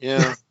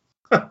 Yeah,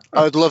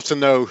 I'd love to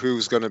know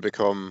who's going to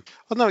become.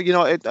 Well,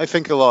 no, I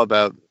think a lot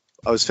about.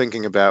 I was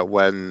thinking about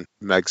when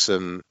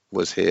Megson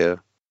was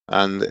here,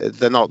 and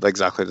they're not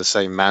exactly the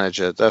same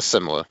manager. They're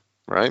similar,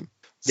 right?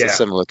 It's a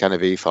similar kind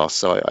of ethos.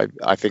 So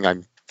I think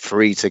I'm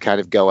free to kind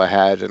of go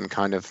ahead and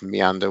kind of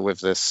meander with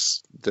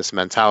this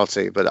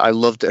mentality. But I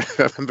loved it.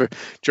 Do you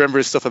remember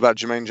his stuff about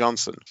Jermaine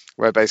Johnson,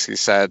 where it basically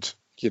said,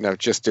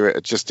 just do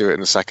it in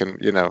the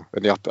second, in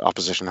the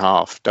opposition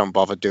half. Don't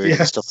bother doing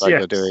stuff like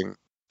they're doing,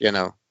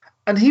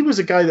 And he was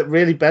a guy that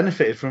really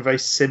benefited from a very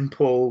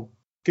simple,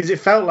 because it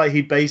felt like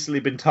he'd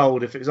basically been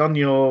told if it was on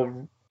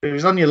your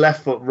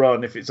left foot,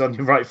 run, if it's on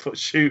your right foot,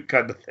 shoot,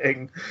 kind of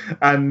thing.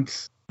 And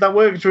that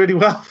worked really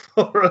well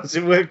for us.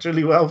 It worked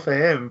really well for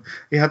him.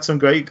 He had some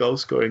great goal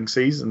scoring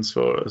seasons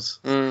for us.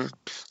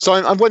 So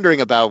I'm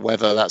wondering about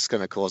whether that's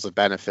going to cause a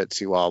benefit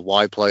to our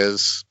wide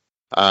players.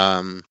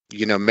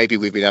 Maybe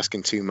we've been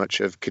asking too much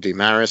of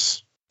Kadeem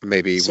Harris.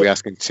 Maybe we're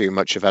asking too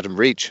much of Adam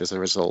Reach as a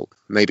result.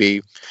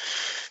 Maybe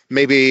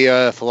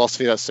a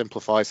philosophy that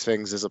simplifies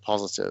things is a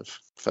positive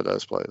for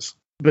those players.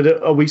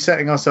 But are we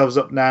setting ourselves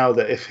up now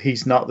that if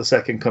he's not the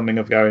second coming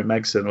of Gary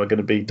Megson, we're going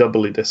to be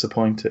doubly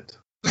disappointed?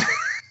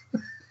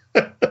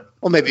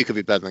 Or maybe it could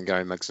be better than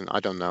Gary Megson.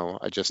 I don't know.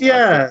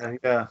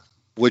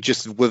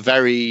 We're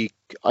very.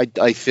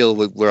 I feel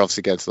we're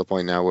obviously getting to the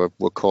point now where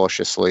we're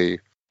cautiously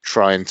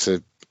trying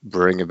to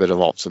bring a bit of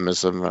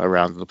optimism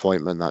around an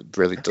appointment that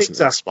really doesn't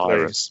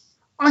inspire us.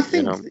 I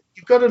think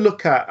you've got to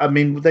look at. I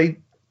mean, they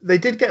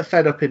did get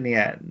fed up in the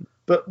end,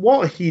 but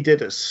what he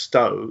did at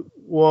Stoke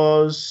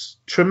was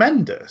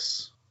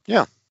tremendous.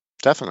 Yeah,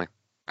 definitely.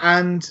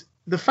 And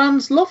the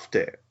fans loved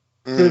it.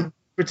 The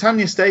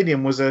Britannia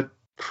Stadium was a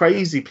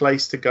crazy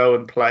place to go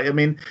and play. I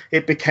mean,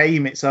 it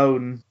became its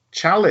own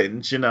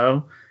challenge,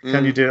 Can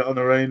you do it on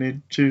a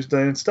rainy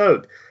Tuesday in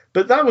Stoke?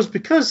 But that was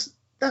because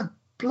they're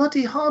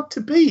bloody hard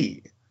to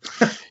beat.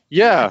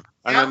 Yeah.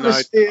 The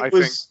atmosphere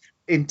was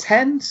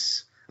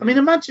intense. I mean,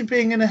 imagine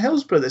being in a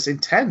Hillsborough that's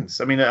intense.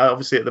 I mean,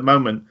 obviously at the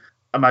moment,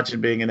 imagine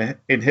being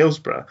in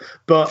Hillsborough.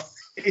 But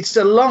it's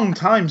a long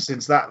time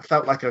since that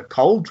felt like a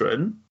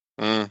cauldron.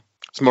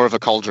 It's more of a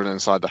cauldron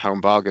inside the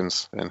Home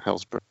Bargains in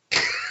Hillsborough.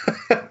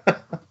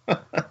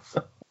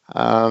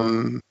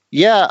 And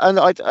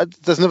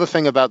there's another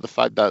thing about the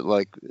fact that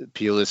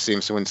Pulis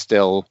seems to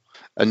instill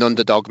an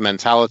underdog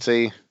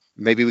mentality.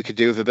 Maybe we could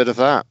do with a bit of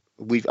that.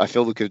 I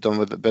feel we could have done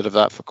with a bit of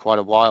that for quite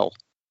a while.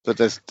 But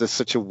there's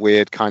such a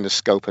weird kind of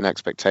scope and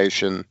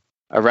expectation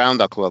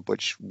around our club,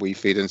 which we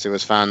feed into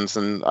as fans.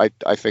 And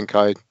I think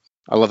I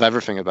love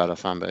everything about our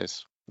fan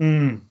base.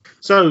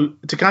 So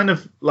to kind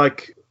of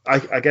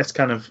I guess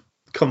kind of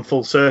come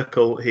full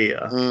circle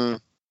here,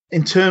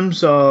 in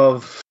terms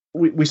of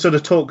we sort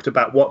of talked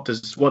about what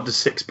does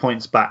 6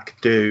 points back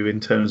do in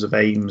terms of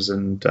aims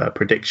and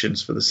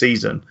predictions for the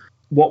season.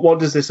 What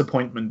does this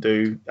appointment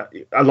do,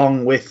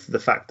 along with the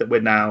fact that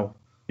we're now,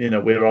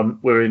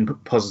 we're in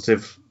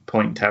positive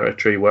point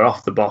territory, we're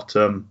off the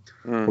bottom,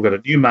 we've got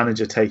a new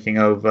manager taking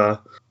over.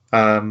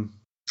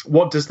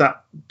 What does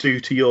that do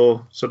to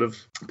your sort of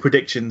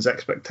predictions,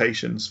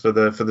 expectations for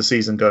the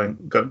season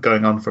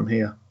going on from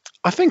here?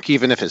 I think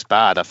even if it's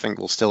bad, I think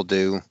we'll still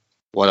do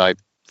what I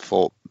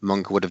thought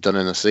Monk would have done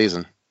in the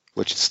season,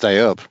 which is stay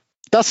up.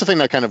 That's the thing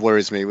that kind of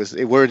worries me.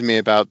 It worried me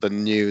about the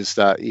news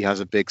that he has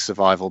a big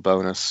survival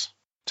bonus,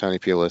 Tony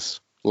Pulis.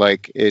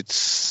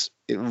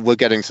 We're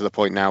getting to the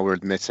point now we're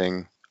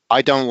admitting.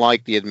 I don't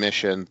like the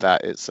admission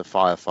that it's a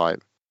firefight.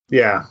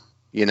 Yeah.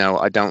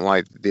 I don't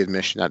like the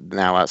admission that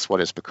now that's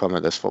what it's become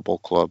at this football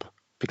club,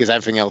 because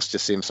everything else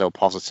just seems so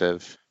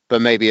positive.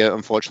 But maybe,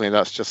 unfortunately,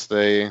 that's just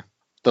the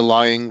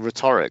lying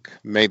rhetoric,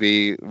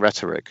 maybe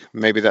rhetoric.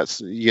 Maybe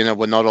that's,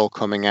 we're not all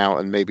coming out,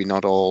 and maybe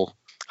not all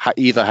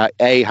either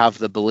A, have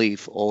the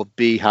belief, or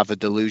B, have a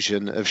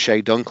delusion of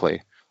Shea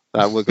Dunkley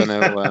that we're going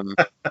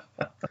to...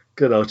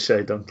 Good old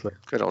Shea Dunkley.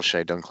 Good old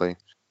Shea Dunkley.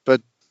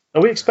 But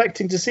are we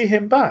expecting to see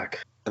him back?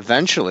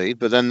 Eventually,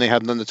 but then they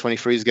had an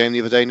under-23s game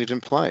the other day and he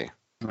didn't play.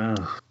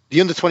 Oh.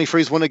 The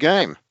under-23s won a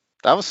game.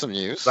 That was some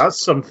news.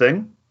 That's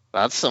something.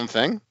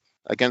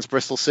 Against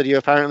Bristol City,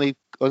 apparently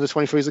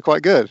under-23s are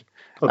quite good.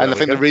 Oh, and I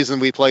think the reason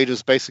we played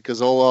was basically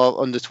because all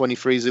our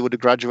under-23s who would have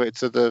graduated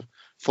to the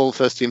full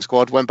first-team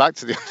squad went back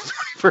to the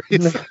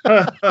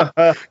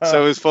under-23s.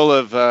 So it was full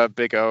of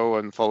Big O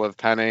and full of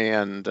Penny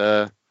and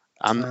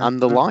and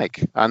the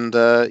like, and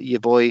your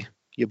boy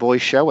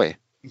Shoei.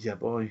 Yeah,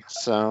 boy.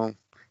 So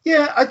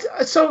yeah,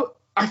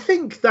 I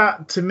think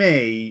that to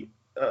me,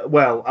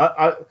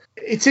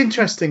 it's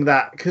interesting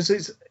that because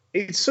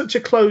it's such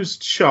a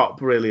closed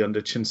shop really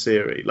under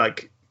Chansiri.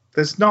 Like,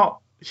 there's not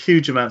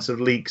huge amounts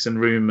of leaks and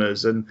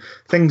rumours, and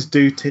things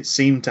do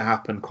seem to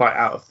happen quite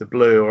out of the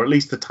blue, or at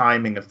least the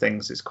timing of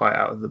things is quite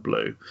out of the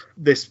blue.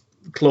 This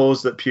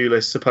clause that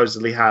Pulis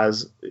supposedly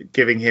has,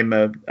 giving him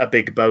a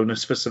big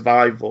bonus for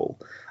survival,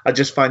 I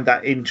just find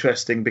that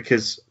interesting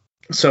because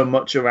so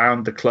much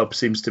around the club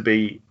seems to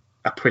be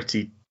a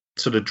pretty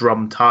sort of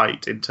drum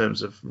tight in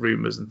terms of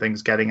rumours and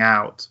things getting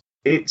out.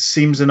 It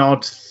seems an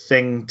odd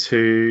thing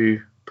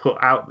to put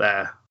out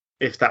there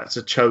if that's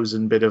a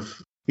chosen bit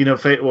of,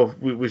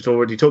 we've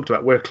already talked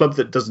about, we're a club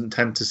that doesn't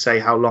tend to say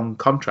how long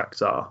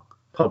contracts are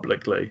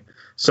publicly.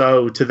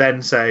 So to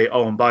then say,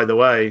 oh, and by the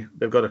way,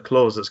 they've got a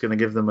clause that's going to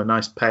give them a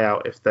nice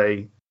payout if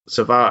they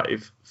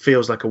survive,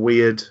 feels like a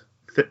weird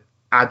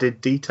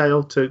added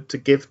detail to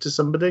give to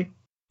somebody.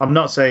 I'm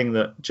not saying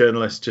that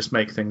journalists just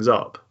make things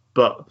up,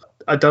 but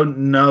I don't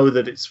know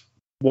that it's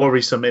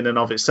worrisome in and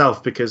of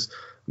itself because,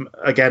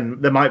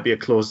 again, there might be a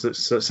clause that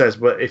says,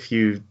 well, if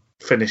you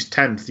finish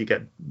 10th, you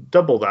get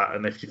double that,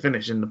 and if you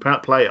finish in the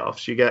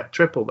playoffs, you get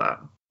triple that,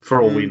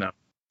 for all we know.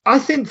 I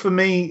think for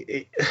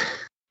me,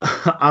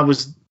 I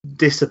was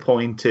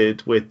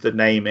disappointed with the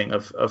naming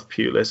of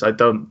Pulis. I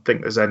don't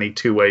think there's any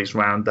two ways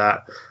around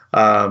that.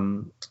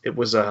 It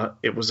was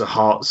a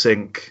heart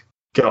sink,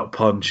 gut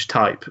punch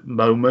type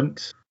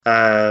moment.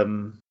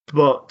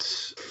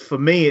 But for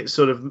me, it's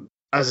sort of,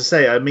 as I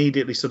say, I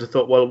immediately sort of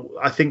thought, well,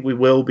 I think we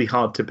will be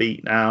hard to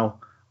beat now.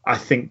 I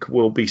think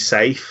we'll be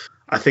safe.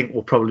 I think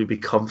we'll probably be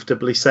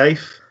comfortably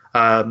safe.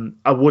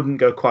 I wouldn't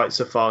go quite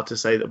so far to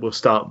say that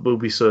we'll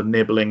be sort of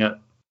nibbling at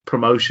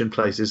promotion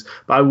places,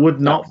 but I would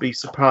not be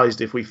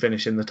surprised if we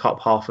finish in the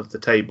top half of the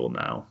table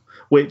now,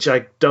 which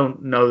I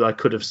don't know that I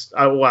could have.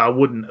 I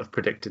wouldn't have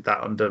predicted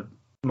that under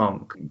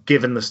Monk,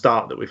 given the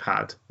start that we've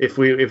had. If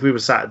we were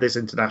sat at this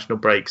international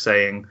break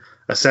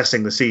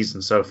assessing the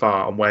season so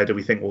far and where do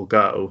we think we'll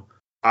go,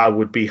 I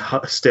would be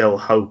still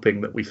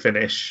hoping that we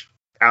finish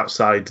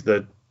outside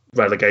the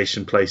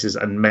relegation places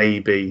and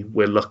maybe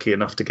we're lucky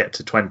enough to get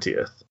to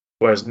 20th.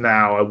 Whereas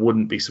now I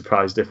wouldn't be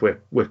surprised if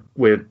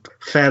we're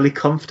fairly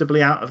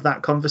comfortably out of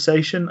that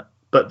conversation,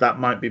 but that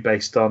might be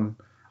based on,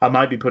 I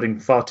might be putting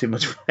far too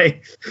much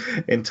faith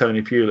in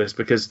Tony Pulis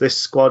because this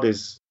squad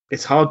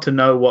it's hard to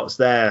know what's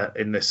there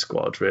in this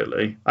squad,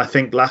 really. I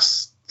think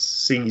last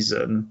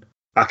season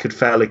I could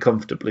fairly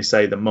comfortably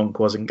say that Monk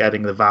wasn't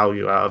getting the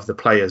value out of the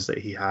players that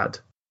he had.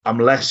 I'm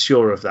less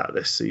sure of that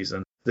this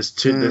season.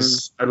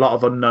 There's a lot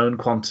of unknown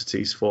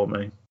quantities for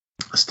me.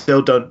 I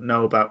still don't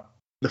know about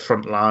the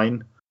front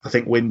line. I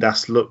think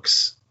Windass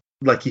looks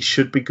like he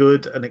should be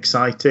good and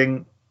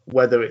exciting.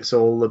 Whether it's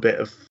all a bit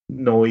of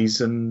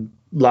noise and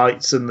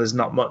lights and there's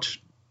not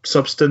much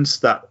substance,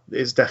 that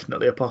is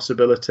definitely a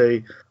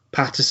possibility.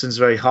 Patterson's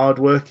very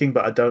hardworking,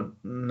 but I don't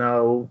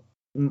know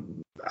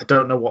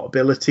what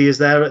ability is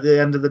there at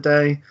the end of the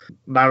day.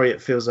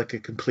 Marriott feels like a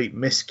complete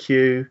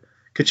miscue.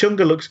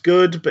 Kachunga looks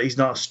good, but he's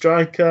not a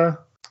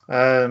striker.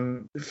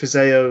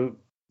 Fizeo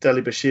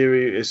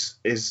Delibashiru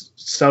is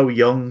so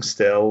young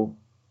still.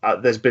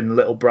 There's been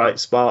little bright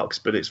sparks,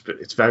 but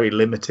it's very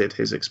limited,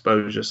 his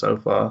exposure so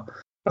far.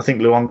 I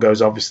think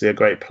Luongo's obviously a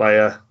great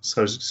player.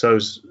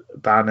 So's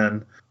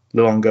Bannon.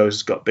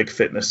 Luongo's got big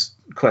fitness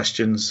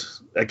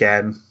questions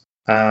again.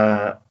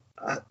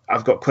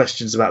 I've got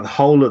questions about the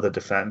whole of the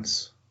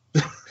defence.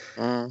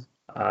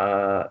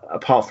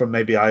 Apart from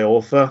maybe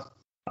Iorfa.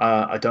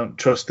 I don't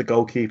trust the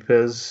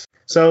goalkeepers.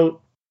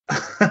 So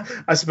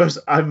I suppose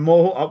I'm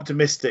more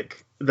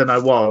optimistic than I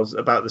was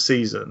about the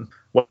season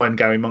when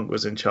Gary Monk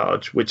was in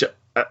charge, which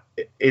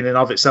in and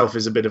of itself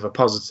is a bit of a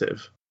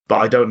positive. But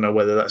I don't know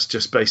whether that's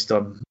just based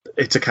on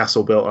it's a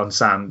castle built on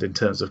sand in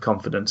terms of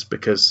confidence,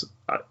 because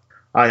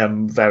I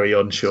am very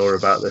unsure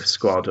about this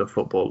squad of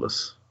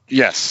footballers.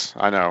 Yes,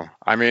 I know.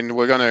 I mean,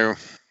 we'll get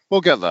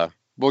there.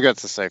 We'll get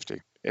to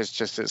safety. It's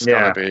just it's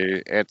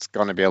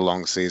gonna be a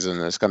long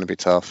season. It's gonna be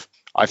tough.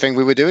 I think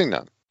we were doing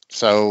that.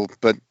 So,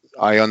 but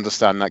I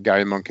understand that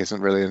Gary Monk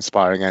isn't really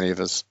inspiring any of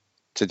us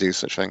to do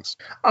such things.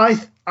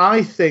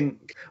 I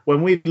think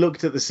when we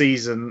looked at the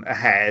season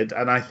ahead,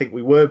 and I think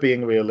we were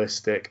being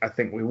realistic, I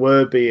think we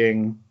were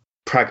being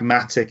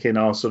pragmatic in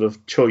our sort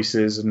of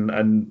choices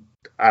and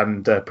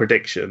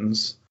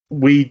predictions,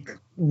 we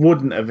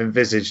wouldn't have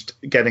envisaged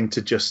getting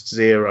to just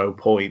 0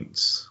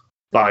 points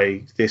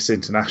by this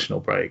international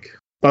break.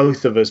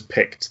 Both of us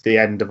picked the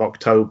end of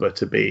October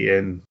to be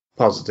in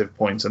positive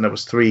points, and there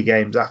was 3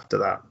 games after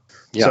that.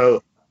 Yeah.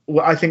 So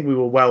I think we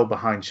were well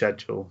behind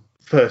schedule,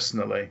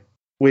 personally.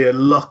 We are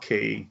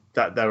lucky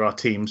that there are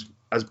teams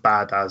as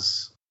bad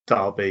as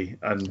Derby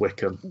and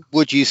Wycombe.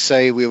 Would you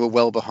say we were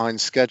well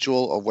behind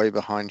schedule or way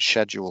behind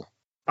schedule?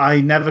 I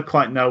never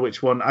quite know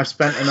which one. I've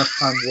spent enough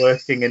time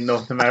working in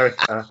North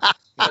America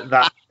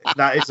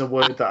that is a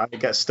word that I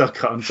get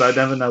stuck on, so I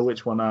never know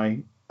which one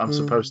I'm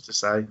supposed to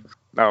say.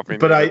 No, I mean,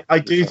 but I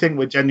do think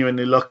we're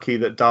genuinely lucky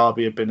that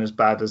Derby have been as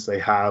bad as they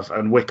have,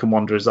 and Wycombe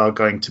Wanderers are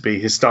going to be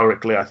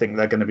historically. I think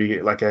they're going to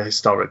be like a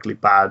historically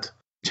bad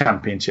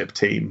Championship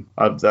team.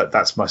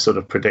 That's my sort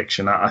of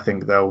prediction. I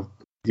think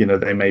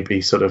they may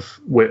be sort of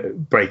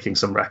breaking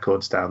some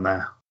records down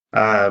there,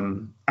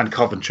 and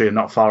Coventry are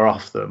not far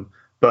off them.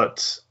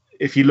 But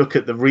if you look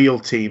at the real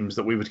teams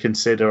that we would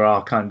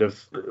consider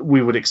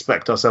we would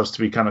expect ourselves to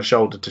be kind of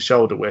shoulder to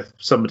shoulder with,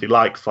 somebody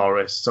like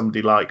Forest,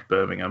 somebody like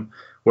Birmingham,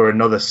 we're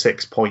another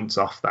 6 points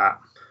off that.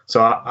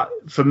 So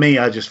for me,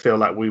 I just feel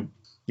like we're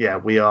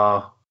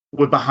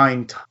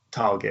behind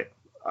target.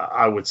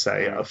 I would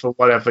say, for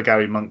whatever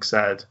Gary Monk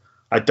said,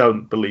 I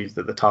don't believe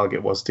that the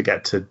target was to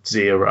get to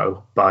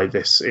 0 by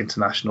this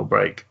international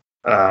break.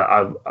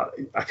 I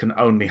can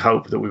only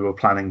hope that we were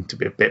planning to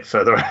be a bit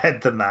further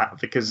ahead than that,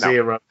 because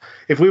 0,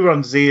 if we were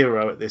on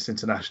 0 at this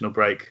international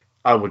break,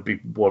 I would be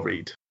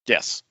worried.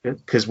 Yes.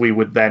 Because we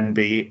would then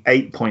be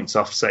 8 points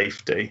off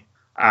safety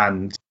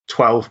and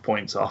 12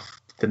 points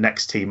off the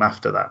next team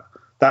after that.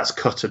 That's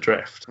cut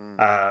adrift.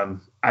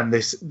 But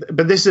this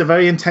is a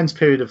very intense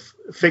period of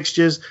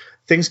fixtures.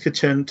 Things could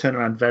turn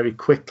around very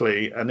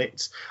quickly. And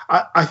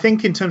I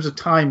think in terms of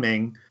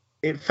timing,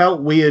 it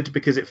felt weird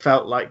because it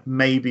felt like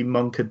maybe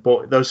Monk had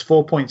bought those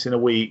 4 points in a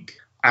week,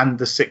 and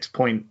the 6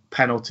 point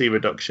penalty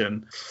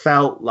reduction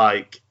felt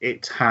like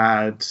it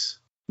had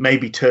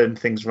maybe turned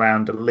things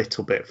around a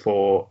little bit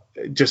for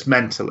just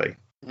mentally.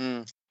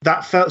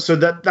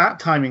 That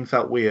timing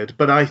felt weird,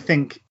 but I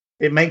think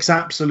it makes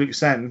absolute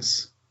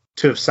sense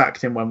to have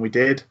sacked him when we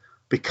did,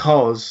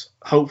 because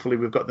hopefully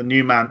we've got the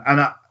new man. And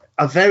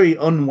a very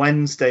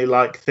un-Wednesday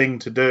like thing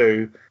to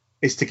do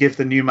is to give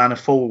the new man a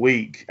full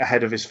week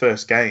ahead of his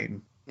first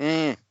game.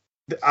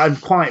 I'm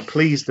quite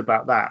pleased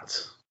about that.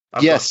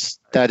 Yes,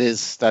 that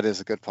is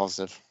a good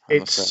positive.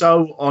 It's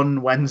so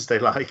un-Wednesday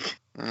like.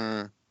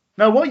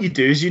 Now, what you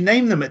do is you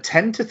name them at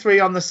 10 to 3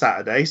 on the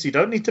Saturday, so you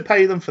don't need to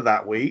pay them for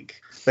that week.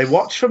 They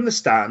watch from the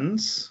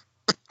stands.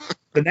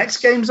 The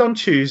next game's on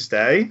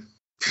Tuesday.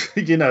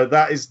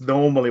 That is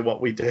normally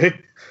what we do.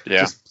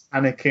 Yeah. Just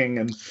panicking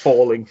and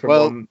falling from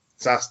one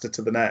disaster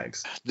to the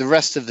next. The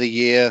rest of the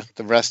year,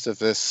 the rest of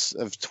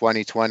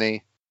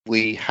 2020,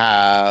 we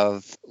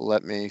have,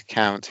 let me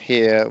count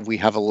here, we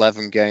have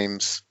 11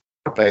 games,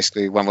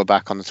 basically, when we're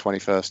back on the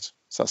 21st.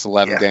 So that's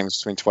 11 games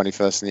between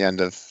 21st and the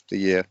end of the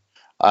year.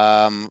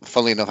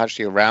 Funnily enough,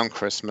 actually around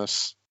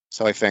Christmas.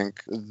 So I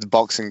think the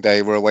Boxing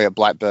Day, we're away at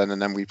Blackburn,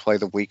 and then we play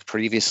the week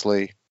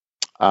previously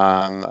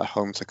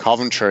home to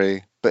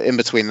Coventry. But in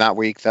between that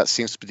week, that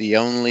seems to be the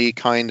only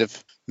kind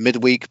of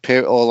midweek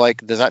period, or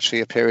like there's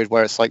actually a period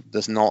where it's like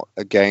there's not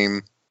a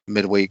game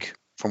midweek,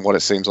 from what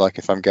it seems like,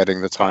 if I'm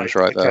getting the times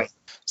right there.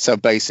 So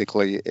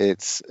basically,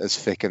 it's as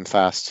thick and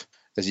fast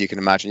as you can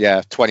imagine.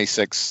 Yeah,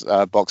 26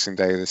 Boxing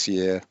Day this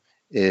year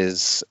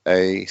is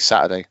a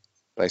Saturday,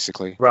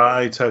 basically.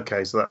 Right,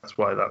 okay, so that's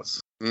why that's...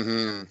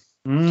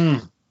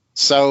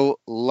 So,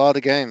 a lot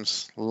of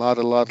games. A lot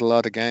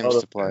of games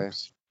to play.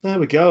 There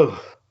we go.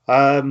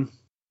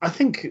 I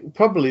think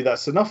probably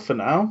that's enough for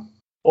now.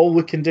 All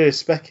we can do is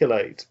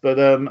speculate, but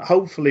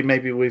hopefully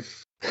maybe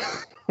we've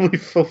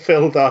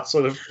fulfilled our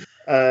sort of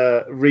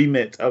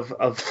remit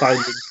of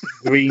finding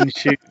green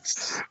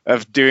shoots,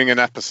 of doing an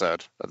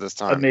episode at this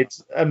time.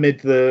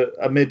 Amid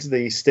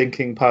the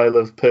stinking pile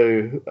of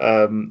poo,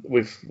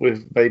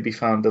 we've maybe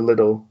found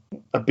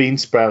a bean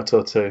sprout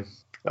or two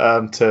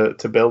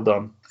to build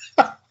on.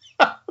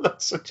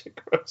 That's such a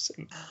gross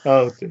thing.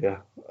 Oh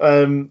dear.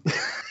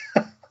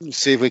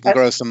 See if we can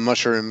grow some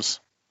mushrooms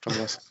from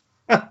this.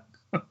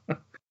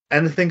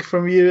 Anything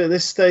from you at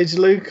this stage,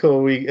 Luke,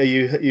 or are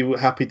you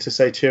happy to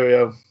say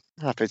cheerio?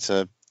 Happy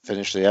to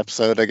finish the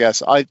episode, I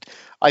guess. I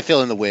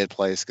feel in the weird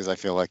place because I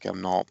feel like I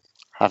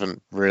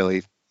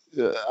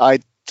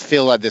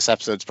feel like this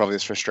episode's probably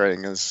as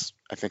frustrating as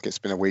I think it's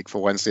been a week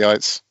for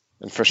Wednesdayites,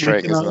 and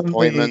frustrating as an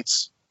appointment.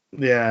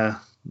 Yeah.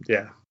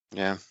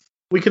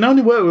 We can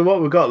only work with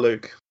what we've got,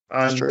 Luke.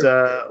 And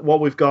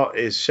what we've got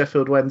is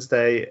Sheffield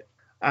Wednesday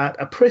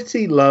at a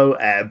pretty low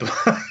ebb.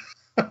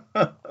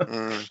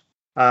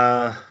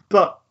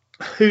 But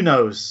who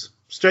knows?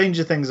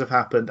 Stranger things have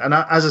happened. And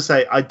as I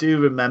say, I do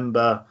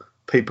remember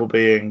people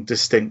being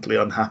distinctly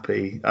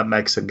unhappy at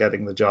Megson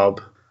getting the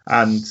job.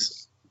 And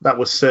that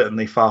was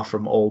certainly far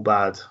from all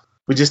bad.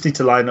 We just need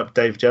to line up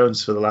Dave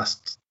Jones for the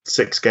last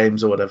 6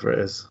 games or whatever it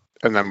is.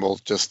 And then we'll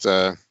just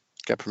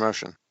get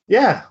promotion.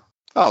 Yeah.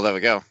 Oh, there we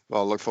go.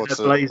 Well, look forward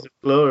to blaze of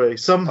glory.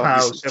 Somehow,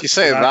 if you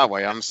say it that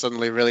way, I'm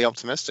suddenly really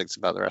optimistic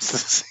about the rest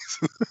of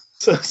the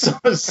So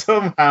season.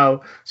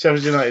 somehow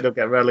Sheffield United will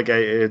get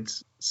relegated.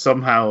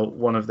 Somehow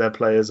one of their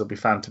players will be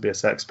found to be a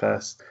sex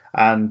pest,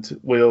 and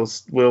we'll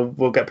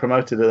get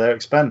promoted at their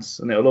expense,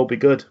 and it'll all be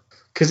good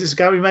because it's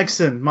Gary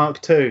Megson,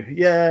 Mark II.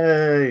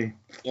 Yay!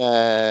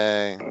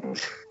 Yay!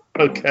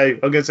 Okay,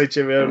 I'm gonna say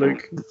cheerio,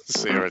 Luke.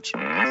 See you, Rich.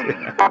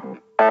 Yeah.